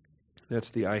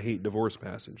 That's the I hate divorce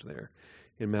passage there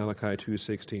in Malachi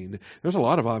 2:16. There's a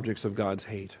lot of objects of God's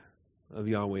hate, of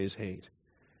Yahweh's hate.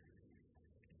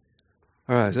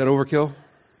 All right, is that overkill?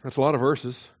 That's a lot of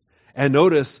verses. And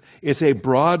notice, it's a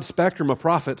broad spectrum of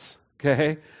prophets,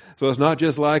 okay? So it's not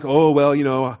just like,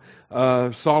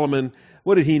 Solomon,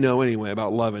 what did he know anyway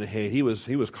about love and hate? He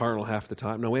was carnal half the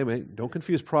time. No, wait a minute. Don't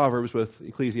confuse Proverbs with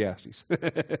Ecclesiastes.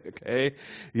 Okay?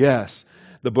 Yes.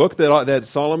 The book that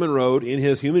Solomon wrote in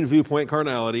his human viewpoint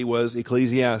carnality was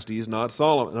Ecclesiastes, not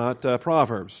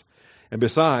Proverbs. And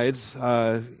besides,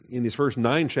 in these first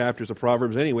 9 chapters of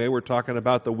Proverbs anyway, we're talking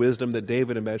about the wisdom that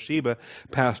David and Bathsheba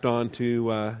passed on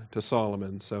to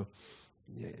Solomon. So,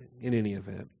 in any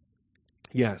event,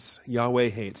 yes, Yahweh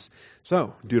hates.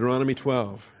 So, Deuteronomy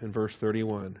 12 and verse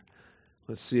 31.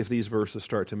 Let's see if these verses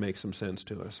start to make some sense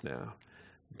to us now.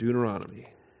 Deuteronomy.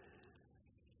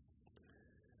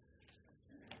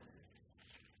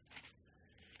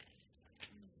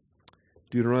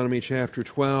 Deuteronomy chapter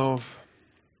 12.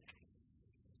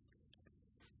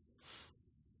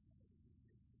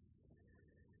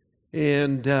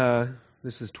 And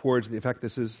this is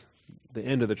this is the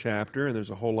end of the chapter, and there's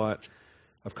a whole lot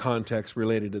of context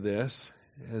related to this,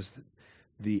 as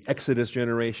the Exodus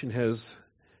generation has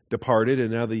departed,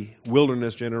 and now the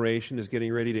wilderness generation is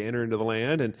getting ready to enter into the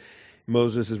land, and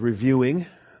Moses is reviewing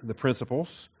the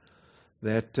principles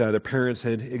that their parents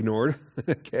had ignored,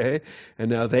 okay, and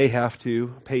now they have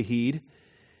to pay heed.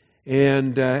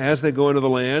 And as they go into the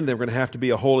land, they're going to have to be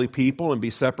a holy people and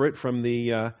be separate from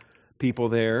the people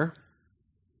there.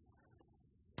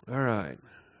 All right.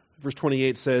 Verse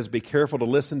 28 says, "Be careful to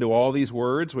listen to all these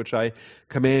words which I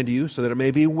command you, so that it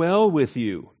may be well with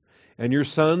you and your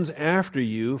sons after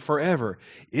you forever.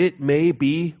 It may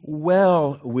be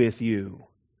well with you."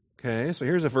 Okay, so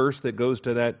here's a verse that goes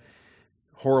to that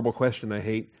horrible question I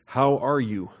hate. How are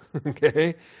you?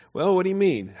 Okay, well, what do you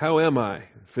mean? How am I?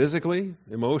 Physically?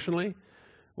 Emotionally?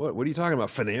 What are you talking about?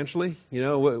 Financially? You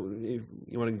know,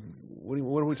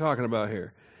 what are we talking about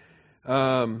here?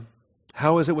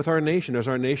 How is it with our nation? Is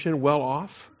our nation well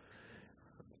off?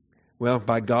 Well,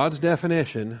 by God's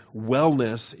definition,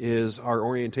 wellness is our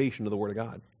orientation to the Word of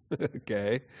God.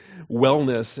 Okay?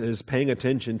 Wellness is paying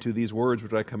attention to these words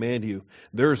which I command you.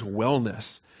 There's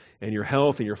wellness in your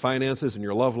health and your finances and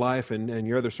your love life and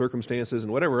your other circumstances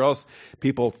and whatever else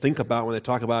people think about when they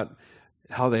talk about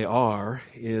how they are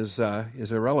is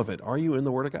irrelevant. Are you in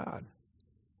the Word of God?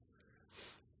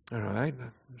 All right.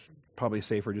 It's probably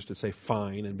safer just to say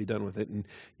fine and be done with it, and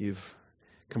you've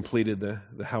completed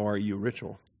the how are you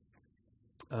ritual.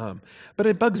 But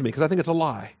it bugs me because I think it's a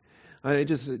lie.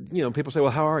 People say,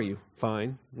 well, how are you?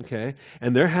 Fine. Okay.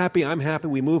 And they're happy, I'm happy,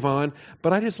 we move on,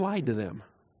 but I just lied to them.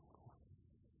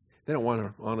 They don't want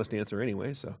an honest answer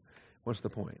anyway, so what's the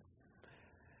point?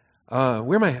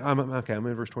 Where am I? I'm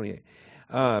in verse 28.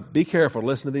 Be careful,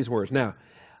 listen to these words. Now,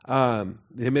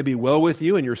 it may be well with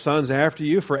you and your sons after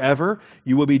you forever.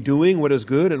 You will be doing what is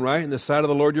good and right in the sight of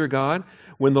the Lord your God.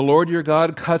 When the Lord your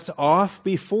God cuts off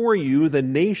before you the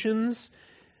nations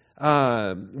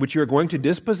which you are going to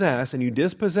dispossess, and you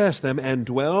dispossess them and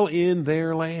dwell in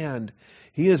their land.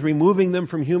 He is removing them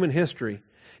from human history.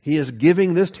 He is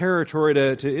giving this territory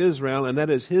to Israel, and that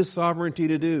is His sovereignty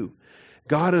to do.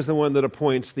 God is the one that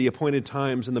appoints the appointed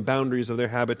times and the boundaries of their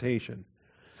habitation.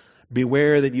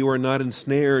 Beware that you are not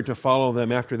ensnared to follow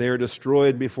them after they are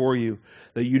destroyed before you,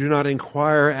 that you do not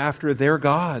inquire after their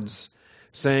gods,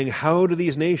 saying, how do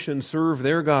these nations serve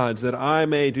their gods, that I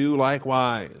may do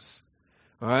likewise?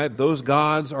 All right, those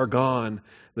gods are gone.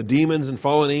 The demons and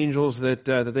fallen angels that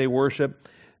they worship,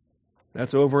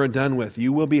 that's over and done with.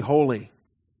 You will be holy.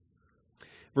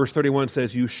 Verse 31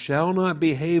 says, you shall not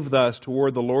behave thus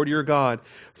toward the Lord your God,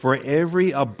 for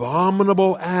every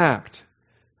abominable act.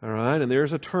 All right, and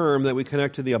there's a term that we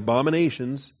connect to the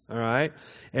abominations. All right,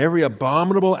 every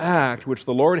abominable act which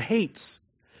the Lord hates,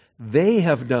 they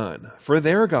have done for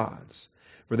their gods.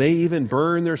 For they even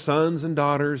burn their sons and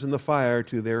daughters in the fire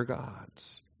to their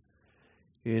gods.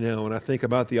 You know, when I think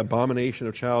about the abomination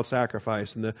of child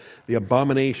sacrifice and the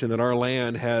abomination that our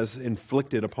land has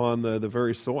inflicted upon the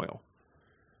very soil,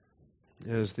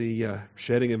 as the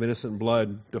shedding of innocent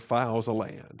blood defiles a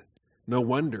land, no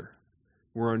wonder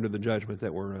we're under the judgment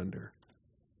that we're under.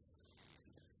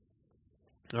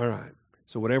 All right.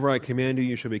 So whatever I command you,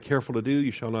 you shall be careful to do.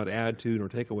 You shall not add to nor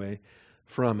take away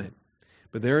from it.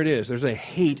 But there it is. There's a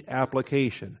hate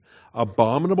application.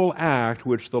 Abominable act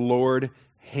which the Lord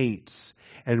hates.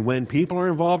 And when people are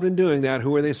involved in doing that,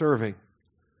 who are they serving?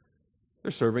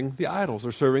 They're serving the idols.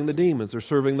 They're serving the demons. They're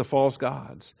serving the false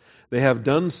gods. They have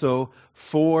done so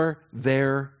for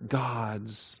their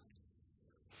gods.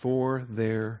 For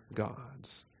their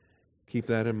gods. Keep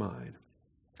that in mind.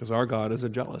 Because our God is a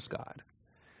jealous God.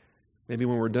 Maybe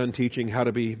when we're done teaching how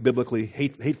to be biblically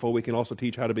hateful, we can also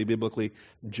teach how to be biblically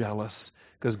jealous.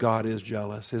 Because God is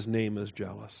jealous. His name is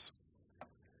jealous.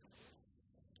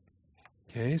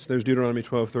 Okay, so there's Deuteronomy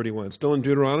 12:31. Still in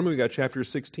Deuteronomy, we got chapter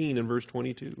 16 and verse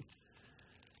 22.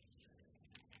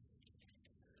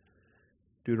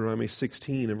 Deuteronomy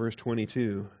 16 and verse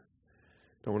 22.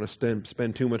 Don't want to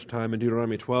spend too much time in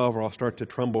Deuteronomy 12 or I'll start to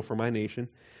tremble for my nation.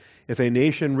 If a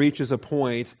nation reaches a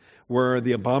point where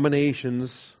the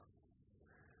abominations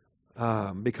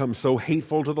become so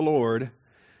hateful to the Lord,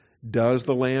 does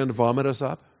the land vomit us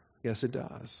up? Yes, it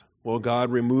does. Will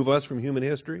God remove us from human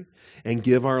history and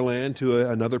give our land to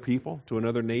another people, to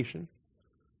another nation?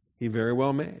 He very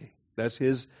well may. That's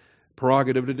His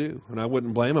prerogative to do. And I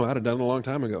wouldn't blame Him. I'd have done it a long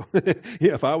time ago.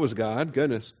 Yeah, if I was God,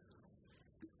 goodness.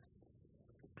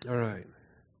 All right.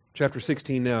 Chapter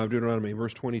 16 now of Deuteronomy,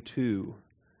 verse 22.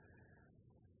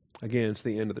 Again, it's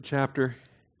the end of the chapter.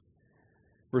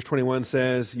 Verse 21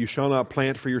 says, you shall not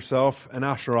plant for yourself an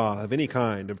Asherah of any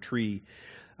kind of tree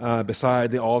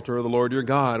beside the altar of the Lord your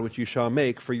God, which you shall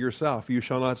make for yourself. You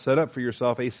shall not set up for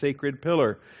yourself a sacred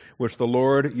pillar, which the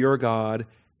Lord your God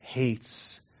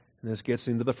hates. And this gets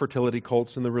into the fertility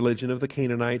cults and the religion of the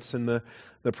Canaanites and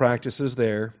the practices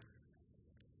there.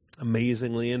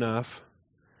 Amazingly enough,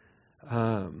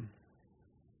 well,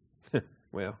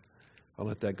 I'll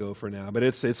let that go for now. But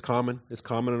it's common. It's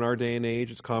common in our day and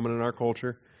age. It's common in our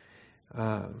culture.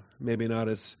 Maybe not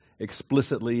as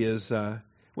explicitly as,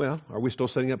 well, are we still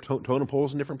setting up totem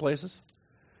poles in different places?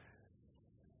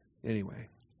 Anyway,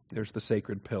 there's the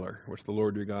sacred pillar, which the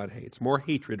Lord your God hates. More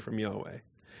hatred from Yahweh.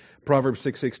 Proverbs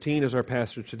 6:16 is our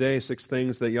passage today. 6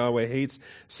 things that Yahweh hates,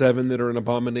 7 that are an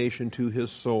abomination to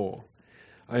his soul.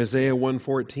 Isaiah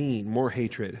 1:14, more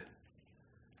hatred.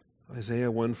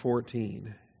 Isaiah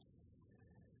 1:14.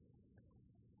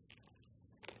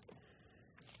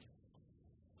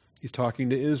 He's talking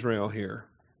to Israel here.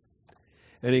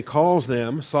 And he calls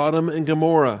them Sodom and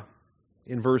Gomorrah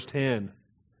in verse 10.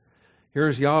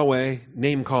 Here's Yahweh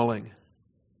name-calling.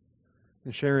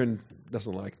 And Sharon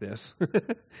doesn't like this.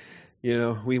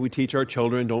 We teach our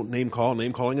children, don't name-call.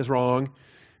 Name-calling is wrong.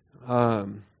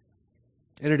 And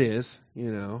it is,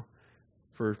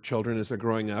 for children as they're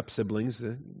growing up, siblings,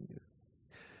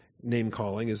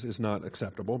 name-calling is not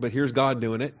acceptable. But here's God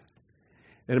doing it.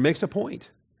 And it makes a point.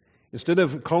 Instead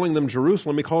of calling them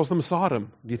Jerusalem, he calls them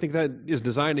Sodom. Do you think that is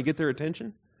designed to get their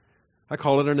attention? I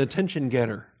call it an attention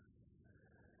getter.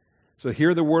 So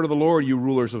hear the word of the Lord, you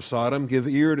rulers of Sodom. Give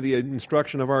ear to the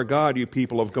instruction of our God, you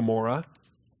people of Gomorrah.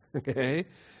 Okay?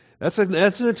 That's an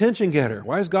attention getter.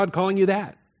 Why is God calling you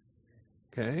that?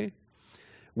 Okay?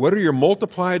 What are your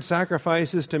multiplied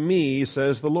sacrifices to me,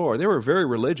 says the Lord. They were very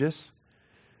religious.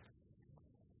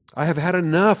 I have had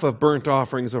enough of burnt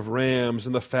offerings of rams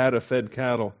and the fat of fed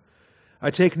cattle.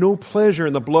 I take no pleasure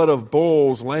in the blood of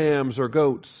bulls, lambs, or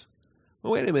goats.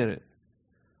 Well, wait a minute.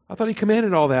 I thought he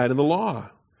commanded all that in the law.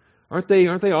 Aren't they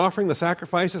offering the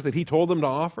sacrifices that he told them to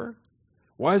offer?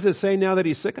 Why does it say now that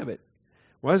he's sick of it?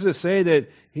 Why does it say that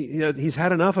he's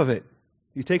had enough of it?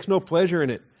 He takes no pleasure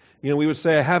in it. We would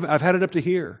say, I've had it up to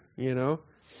here,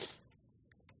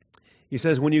 He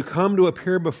says, when you come to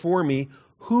appear before me,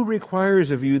 who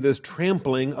requires of you this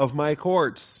trampling of my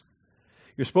courts?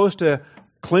 You're supposed to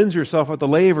cleanse yourself at the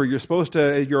laver.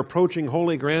 You're approaching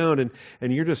holy ground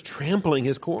and you're just trampling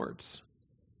his courts.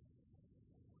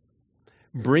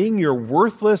 Bring your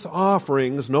worthless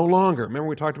offerings no longer. Remember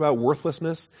we talked about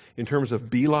worthlessness in terms of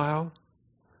Belial?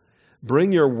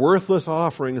 Bring your worthless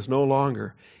offerings no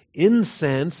longer.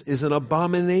 Incense is an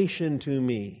abomination to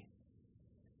me.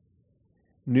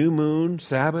 New moon,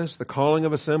 Sabbaths, the calling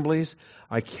of assemblies.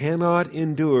 I cannot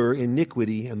endure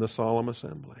iniquity in the solemn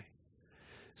assembly.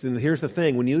 So here's the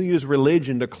thing. When you use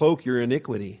religion to cloak your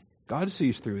iniquity, God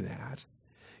sees through that.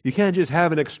 You can't just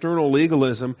have an external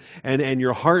legalism and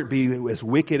your heart be as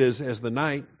wicked as the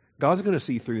night. God's going to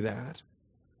see through that.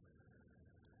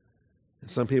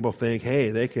 And some people think, hey,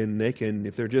 they can,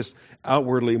 if they're just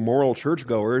outwardly moral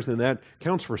churchgoers, then that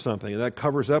counts for something. And that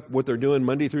covers up what they're doing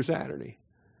Monday through Saturday.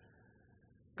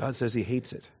 God says he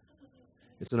hates it.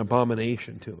 It's an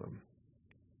abomination to him.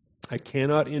 I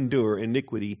cannot endure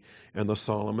iniquity and the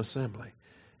solemn assembly.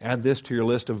 Add this to your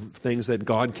list of things that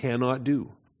God cannot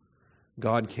do.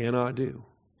 God cannot do.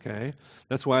 Okay?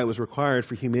 That's why it was required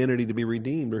for humanity to be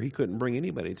redeemed, or he couldn't bring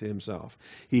anybody to himself.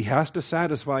 He has to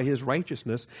satisfy his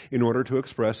righteousness in order to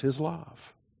express his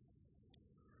love.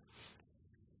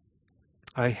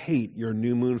 I hate your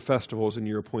new moon festivals and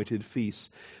your appointed feasts.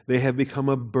 They have become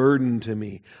a burden to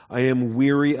me. I am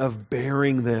weary of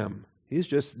bearing them.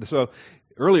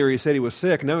 Earlier he said he was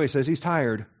sick. Now he says he's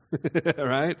tired.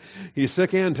 Right? He's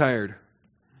sick and tired.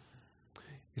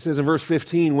 He says in verse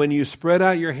 15, when you spread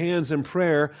out your hands in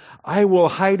prayer, I will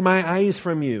hide my eyes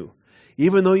from you.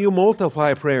 Even though you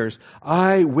multiply prayers,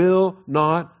 I will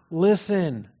not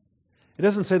listen. It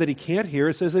doesn't say that he can't hear.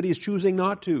 It says that he's choosing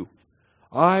not to.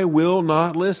 I will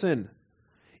not listen.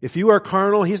 If you are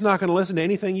carnal, he's not going to listen to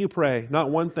anything you pray, not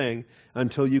one thing,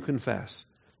 until you confess.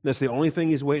 That's the only thing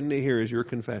he's waiting to hear is your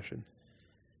confession.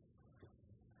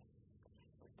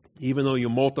 Even though you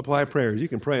multiply prayers, you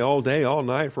can pray all day, all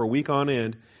night, for a week on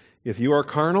end. If you are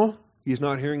carnal, he's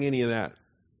not hearing any of that.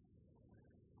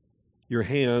 Your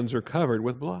hands are covered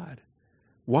with blood.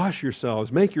 Wash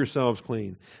yourselves, make yourselves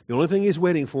clean. The only thing he's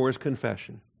waiting for is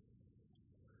confession.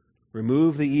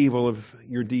 Remove the evil of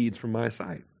your deeds from my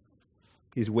sight.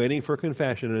 He's waiting for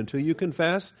confession, and until you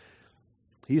confess,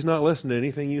 he's not listening to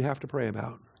anything you have to pray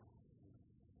about.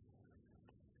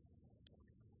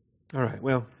 All right,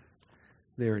 well,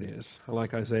 there it is. I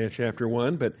like Isaiah chapter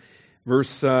 1, but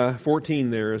verse 14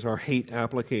 there is our hate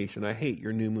application. I hate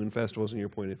your new moon festivals and your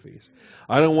appointed feasts.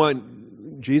 I don't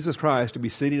want Jesus Christ to be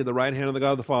sitting at the right hand of the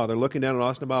God the Father, looking down at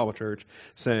Austin Bible Church,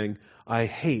 saying, I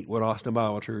hate what Austin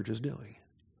Bible Church is doing.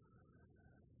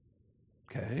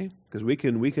 Okay? Because we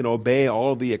can obey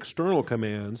all the external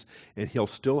commands, and He'll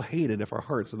still hate it if our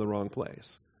heart's in the wrong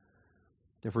place.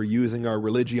 If we're using our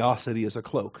religiosity as a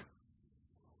cloak.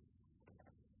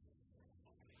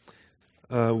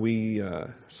 We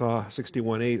saw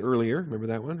 61:8 earlier. Remember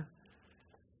that one?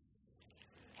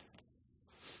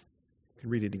 You can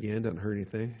read it again. Doesn't hurt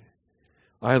anything.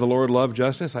 I, the Lord, love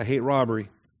justice. I hate robbery.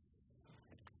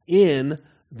 In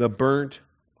the burnt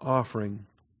offering.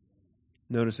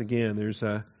 Notice again, there's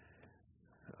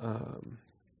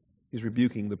he's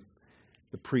rebuking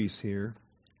the priests here.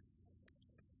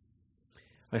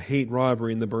 I hate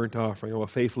robbery in the burnt offering. I will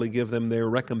faithfully give them their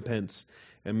recompense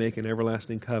and make an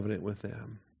everlasting covenant with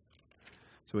them.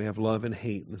 So we have love and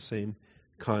hate in the same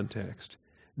context.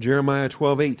 Jeremiah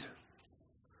 12:8.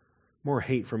 More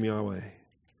hate from Yahweh.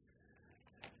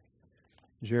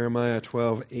 Jeremiah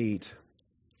 12:8.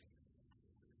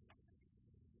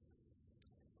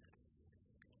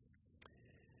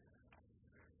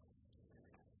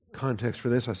 Context for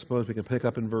this, I suppose we can pick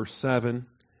up in verse 7.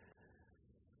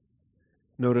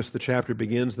 Notice the chapter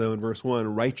begins, though, in verse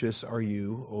 1, righteous are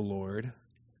you, O Lord.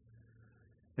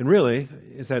 And really,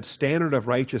 it's that standard of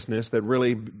righteousness that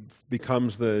really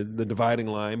becomes the dividing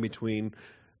line between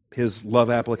His love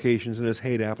applications and His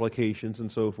hate applications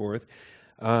and so forth.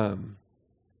 That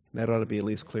ought to be at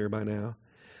least clear by now.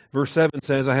 Verse 7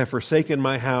 says, I have forsaken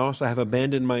my house, I have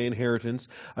abandoned my inheritance,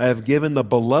 I have given the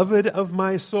beloved of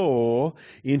my soul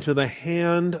into the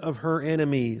hand of her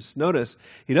enemies. Notice,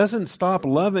 he doesn't stop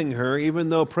loving her, even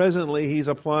though presently he's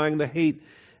applying the hate,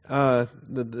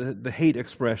 the hate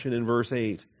expression in verse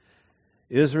 8.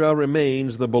 Israel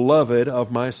remains the beloved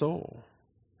of my soul,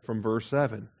 from verse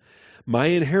 7. My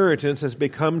inheritance has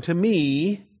become to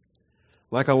me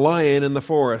like a lion in the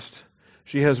forest.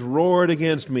 She has roared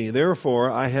against me. Therefore,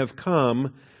 I have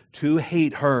come to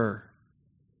hate her.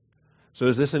 So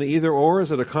is this an either or?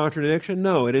 Is it a contradiction?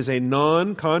 No, it is a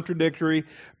non-contradictory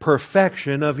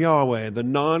perfection of Yahweh, the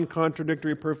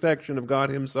non-contradictory perfection of God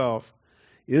Himself.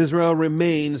 Israel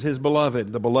remains His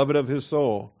beloved, the beloved of His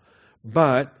soul.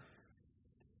 But,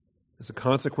 as a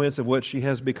consequence of what she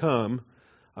has become,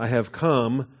 I have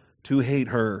come to hate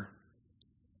her.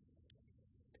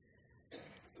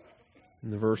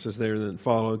 And the verses there that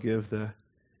follow give the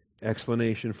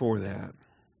explanation for that.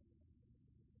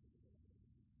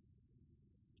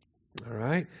 All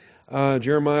right.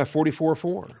 Jeremiah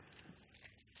 44:4.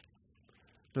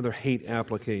 Another hate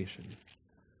application.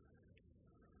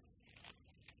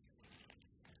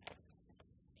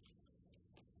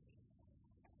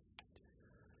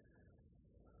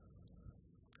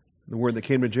 The word that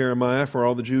came to Jeremiah for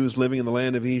all the Jews living in the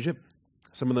land of Egypt.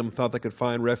 Some of them thought they could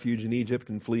find refuge in Egypt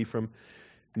and flee from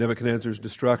Nebuchadnezzar's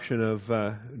destruction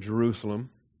of Jerusalem.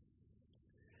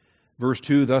 Verse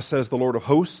 2, thus says the Lord of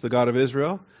hosts, the God of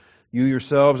Israel, you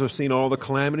yourselves have seen all the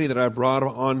calamity that I brought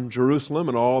on Jerusalem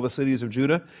and all the cities of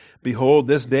Judah. Behold,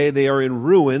 this day they are in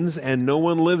ruins and no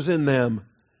one lives in them.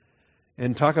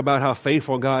 And talk about how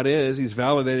faithful God is. He's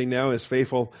validating now His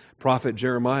faithful prophet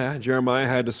Jeremiah. Jeremiah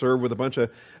had to serve with a bunch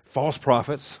of false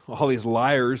prophets, all these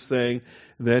liars saying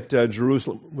that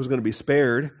Jerusalem was going to be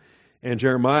spared. And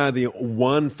Jeremiah, the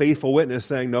one faithful witness,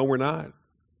 saying, no, we're not.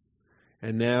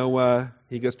 And now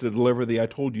he gets to deliver the I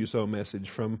told you so message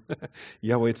from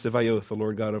Yahweh Tsevayoth, the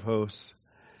Lord God of hosts.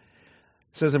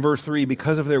 It says in verse 3,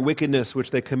 because of their wickedness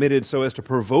which they committed so as to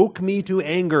provoke me to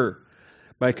anger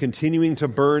by continuing to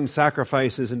burn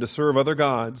sacrifices and to serve other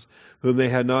gods whom they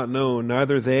had not known,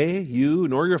 neither they, you,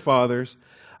 nor your fathers,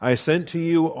 I sent to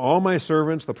you all my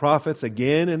servants, the prophets,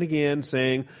 again and again,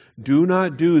 saying, do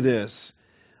not do this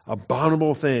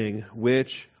abominable thing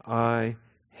which I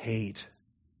hate.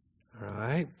 All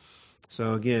right?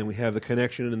 So again, we have the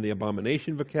connection in the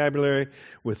abomination vocabulary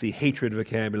with the hatred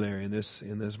vocabulary in this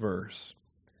verse.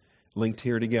 Linked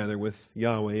here together with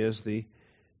Yahweh as the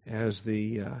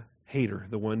hater,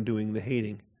 the one doing the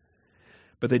hating.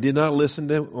 But they did not listen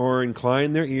to or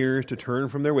incline their ears to turn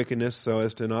from their wickedness so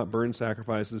as to not burn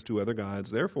sacrifices to other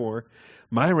gods. Therefore,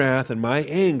 my wrath and my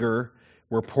anger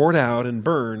were poured out and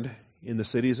burned in the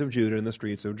cities of Judah and the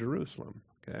streets of Jerusalem.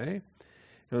 Okay?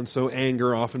 And so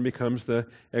anger often becomes the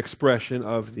expression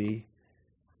of the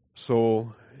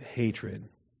soul hatred.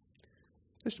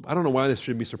 I don't know why this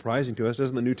should be surprising to us.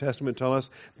 Doesn't the New Testament tell us,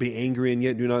 be angry and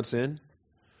yet do not sin?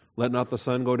 Let not the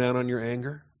sun go down on your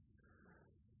anger.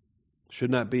 Should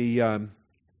not be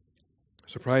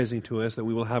surprising to us that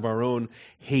we will have our own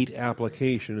hate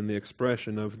application in the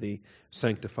expression of the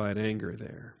sanctified anger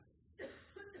there.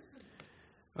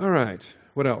 All right,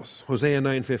 what else? Hosea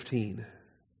 9:15.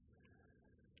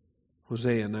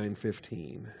 Hosea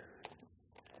 9:15.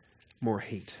 More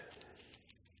hate.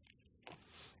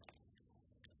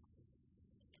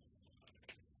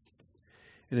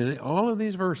 And in all of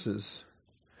these verses,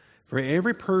 for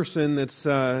every person that's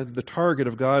the target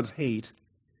of God's hate,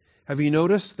 have you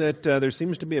noticed that there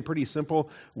seems to be a pretty simple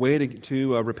way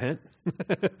to repent?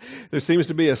 There seems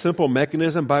to be a simple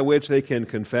mechanism by which they can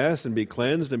confess and be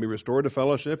cleansed and be restored to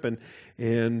fellowship.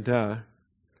 And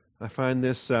I find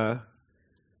this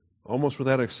almost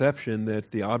without exception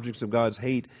that the objects of God's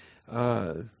hate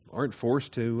aren't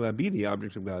forced to be the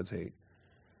objects of God's hate.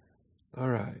 All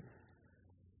right.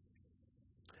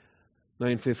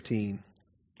 9:15.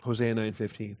 Hosea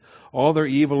 9:15. All their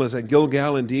evil is at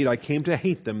Gilgal. Indeed, I came to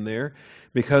hate them there.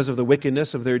 Because of the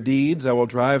wickedness of their deeds, I will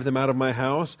drive them out of my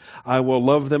house. I will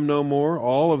love them no more.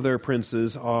 All of their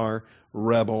princes are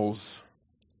rebels.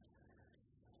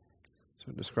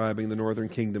 So describing the northern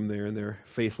kingdom there and their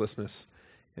faithlessness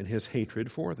and his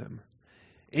hatred for them.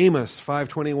 Amos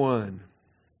 5:21.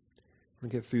 I'll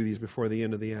get through these before the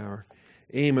end of the hour.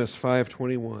 Amos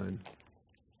 5:21.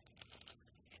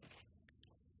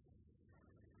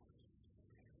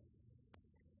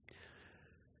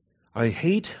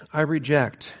 I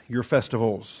reject your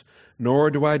festivals, nor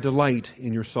do I delight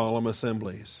in your solemn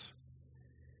assemblies.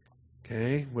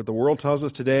 Okay? What the world tells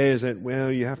us today is that, well,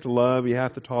 you have to love, you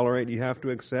have to tolerate, you have to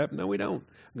accept. No, we don't.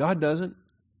 God doesn't.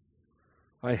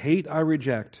 I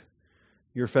reject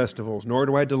your festivals, nor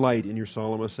do I delight in your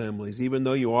solemn assemblies. Even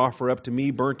though you offer up to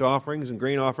me burnt offerings and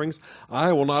grain offerings,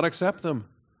 I will not accept them.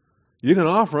 You can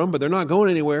offer them, but they're not going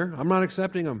anywhere. I'm not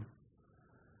accepting them.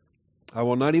 I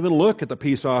will not even look at the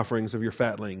peace offerings of your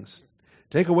fatlings.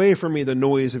 Take away from me the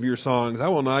noise of your songs. I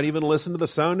will not even listen to the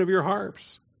sound of your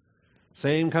harps.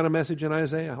 Same kind of message in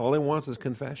Isaiah. All he wants is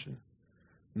confession.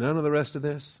 None of the rest of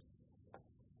this.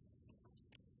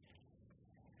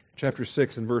 Chapter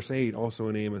 6 and verse 8, also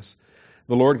in Amos.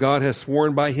 The Lord God has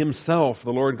sworn by himself.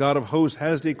 The Lord God of hosts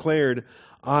has declared,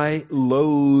 I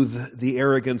loathe the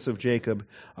arrogance of Jacob,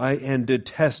 and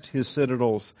detest his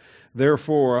citadels.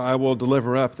 Therefore, I will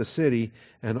deliver up the city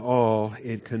and all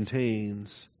it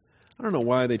contains. I don't know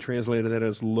why they translated that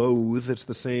as loathe. It's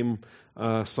the same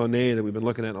sonné that we've been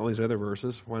looking at in all these other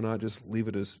verses. Why not just leave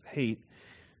it as hate?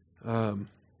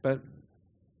 But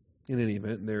in any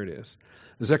event, there it is.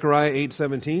 Zechariah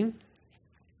 8:17.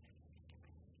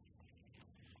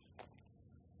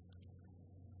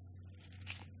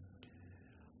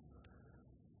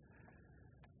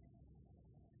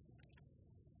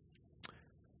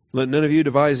 Let none of you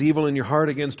devise evil in your heart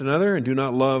against another, and do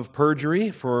not love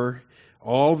perjury, for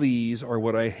all these are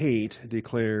what I hate,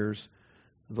 declares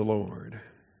the Lord.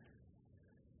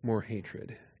 More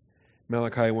hatred.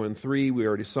 Malachi 1:3 we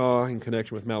already saw in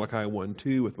connection with Malachi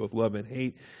 1:2 with both love and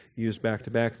hate used back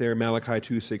to back there. Malachi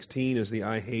 2:16 is the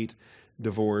I hate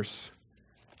divorce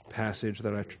passage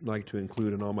that I like to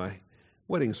include in all my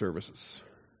wedding services.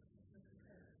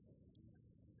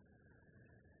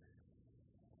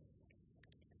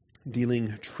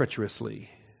 Dealing treacherously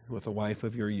with the wife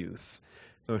of your youth,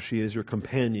 though she is your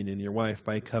companion and your wife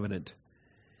by covenant.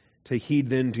 Take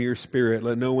heed then to your spirit.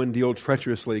 Let no one deal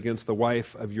treacherously against the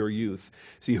wife of your youth.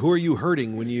 See, who are you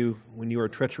hurting when you are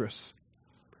treacherous?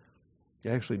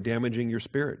 You're actually damaging your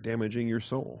spirit, damaging your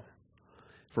soul.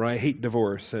 For I hate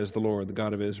divorce, says the Lord, the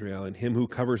God of Israel, and him who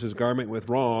covers his garment with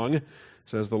wrong,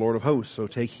 says the Lord of hosts. So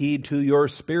take heed to your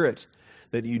spirit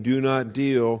that you do not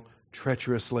deal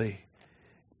treacherously.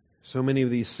 So many of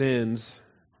these sins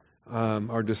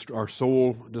are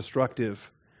soul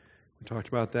destructive. We talked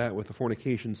about that with the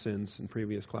fornication sins in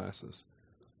previous classes.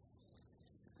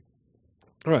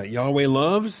 All right, Yahweh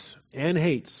loves and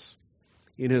hates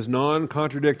in his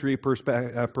non-contradictory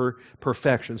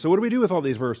perfection. So what do we do with all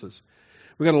these verses?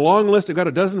 We've got a long list. We've got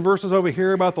a dozen verses over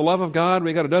here about the love of God.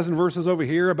 We've got a dozen verses over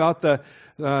here about the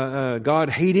God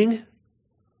hating.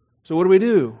 So what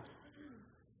do?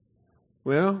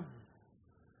 Well,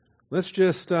 let's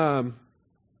just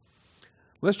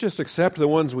accept the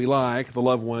ones we like, the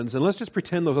loved ones, and let's just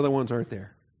pretend those other ones aren't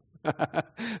there.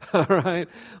 All right,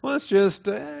 let's just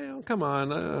come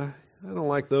on. I don't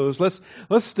like those. Let's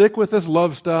stick with this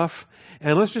love stuff,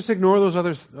 and let's just ignore those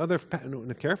others.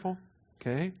 Careful,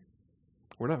 okay?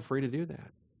 We're not free to do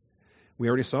that. We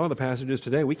already saw the passages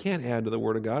today. We can't add to the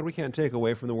Word of God. We can't take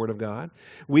away from the Word of God.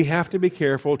 We have to be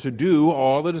careful to do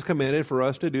all that is commanded for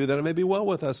us to do, that it may be well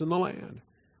with us in the land.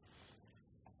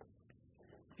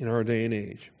 In our day and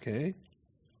age, okay?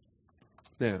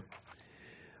 Now,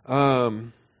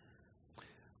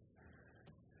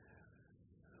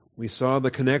 we saw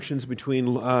the connections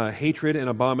between hatred and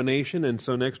abomination, and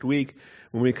so next week,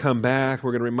 when we come back,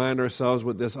 we're going to remind ourselves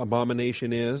what this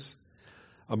abomination is.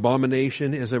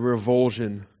 Abomination is a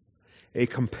revulsion, a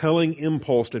compelling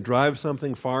impulse to drive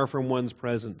something far from one's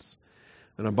presence.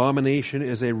 An abomination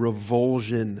is a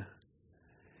revulsion.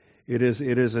 It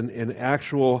is an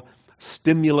actual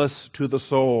stimulus to the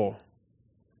soul.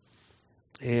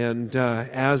 And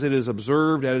as it is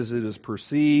observed, as it is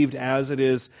perceived, as it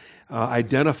is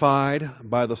identified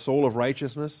by the soul of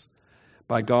righteousness,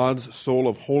 by God's soul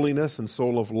of holiness and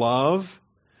soul of love,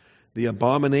 the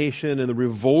abomination and the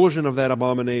revulsion of that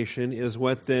abomination is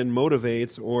what then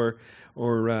motivates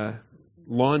or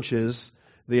launches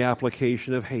the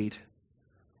application of hate.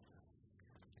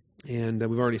 And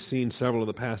we've already seen several of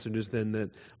the passages then that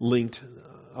linked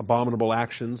abominable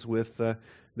actions with the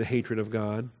hatred of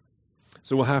God.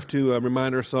 So we'll have to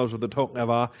remind ourselves of the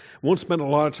Toknava. Won't spend a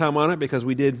lot of time on it because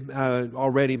we did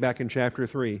already back in chapter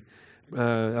 3.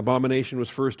 Abomination was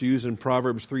first used in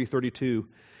Proverbs 3:32,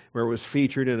 where it was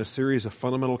featured in a series of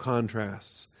fundamental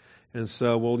contrasts. And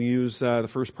so we'll use the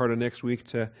first part of next week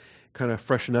to kind of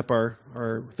freshen up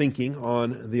our thinking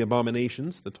on the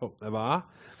abominations, the Toknava.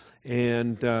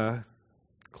 And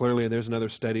clearly there's another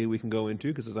study we can go into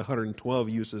because there's 112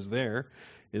 uses there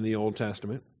in the Old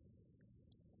Testament.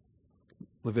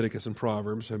 Leviticus and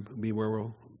Proverbs would be where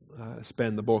we'll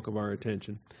spend the bulk of our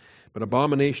attention. But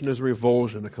abomination is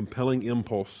revulsion, a compelling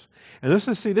impulse. And this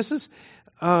is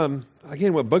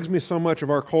again, what bugs me so much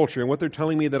of our culture and what they're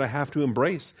telling me that I have to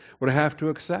embrace, what I have to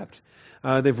accept.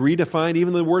 They've redefined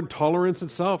even the word tolerance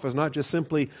itself as not just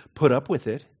simply put up with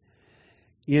it.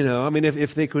 You know, I mean,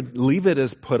 if they could leave it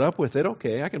as put up with it,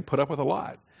 okay, I can put up with a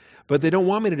lot. But they don't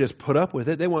want me to just put up with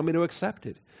it. They want me to accept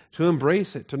it, to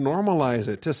embrace it, to normalize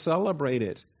it, to celebrate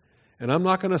it. And I'm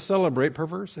not going to celebrate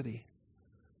perversity.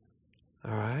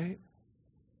 All right?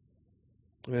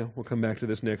 Well, we'll come back to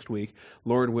this next week,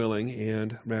 Lord willing,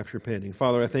 and rapture pending.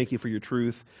 Father, I thank you for your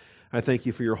truth. I thank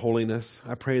you for your holiness.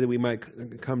 I pray that we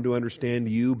might come to understand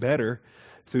you better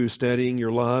through studying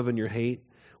your love and your hate.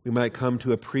 We might come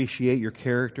to appreciate your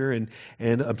character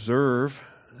and observe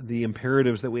the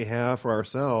imperatives that we have for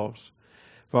ourselves.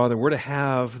 Father, we're to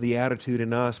have the attitude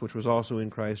in us which was also in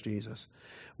Christ Jesus.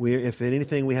 If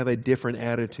anything, we have a different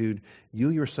attitude. You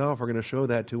yourself are going to show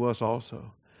that to us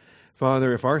also.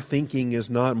 Father, if our thinking is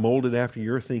not molded after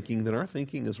your thinking, then our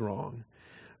thinking is wrong.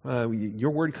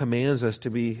 Your word commands us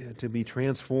to be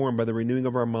transformed by the renewing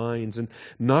of our minds and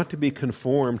not to be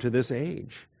conformed to this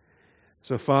age.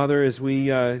 So, Father, as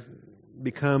we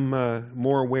become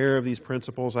more aware of these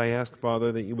principles, I ask,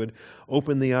 Father, that you would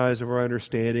open the eyes of our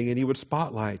understanding and you would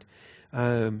spotlight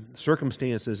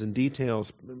circumstances and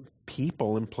details,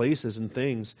 people and places and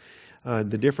things,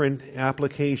 the different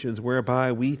applications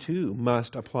whereby we too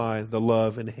must apply the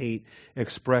love and hate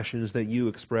expressions that you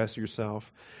express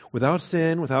yourself. Without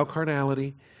sin, without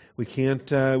carnality, we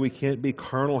can't be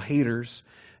carnal haters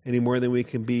any more than we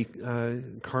can be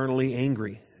carnally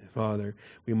angry. Father,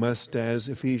 we must, as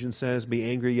Ephesians says, be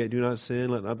angry yet do not sin.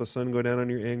 Let not the sun go down on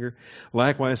your anger.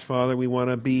 Likewise, Father, we want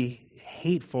to be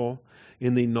hateful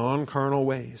in the non-carnal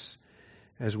ways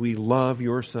as we love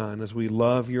your Son, as we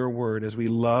love your word, as we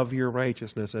love your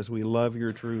righteousness, as we love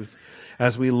your truth,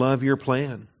 as we love your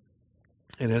plan,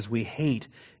 and as we hate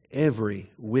every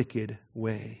wicked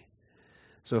way.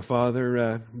 So,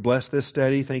 Father, bless this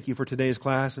study. Thank you for today's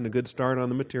class and a good start on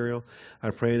the material. I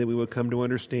pray that we will come to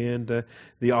understand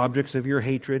the objects of your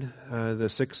hatred, the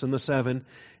 6 and the 7,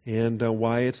 and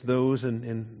why it's those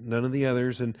and none of the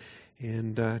others,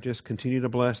 and just continue to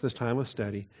bless this time of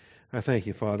study. I thank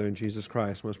you, Father, in Jesus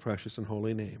Christ's most precious and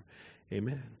holy name.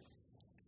 Amen.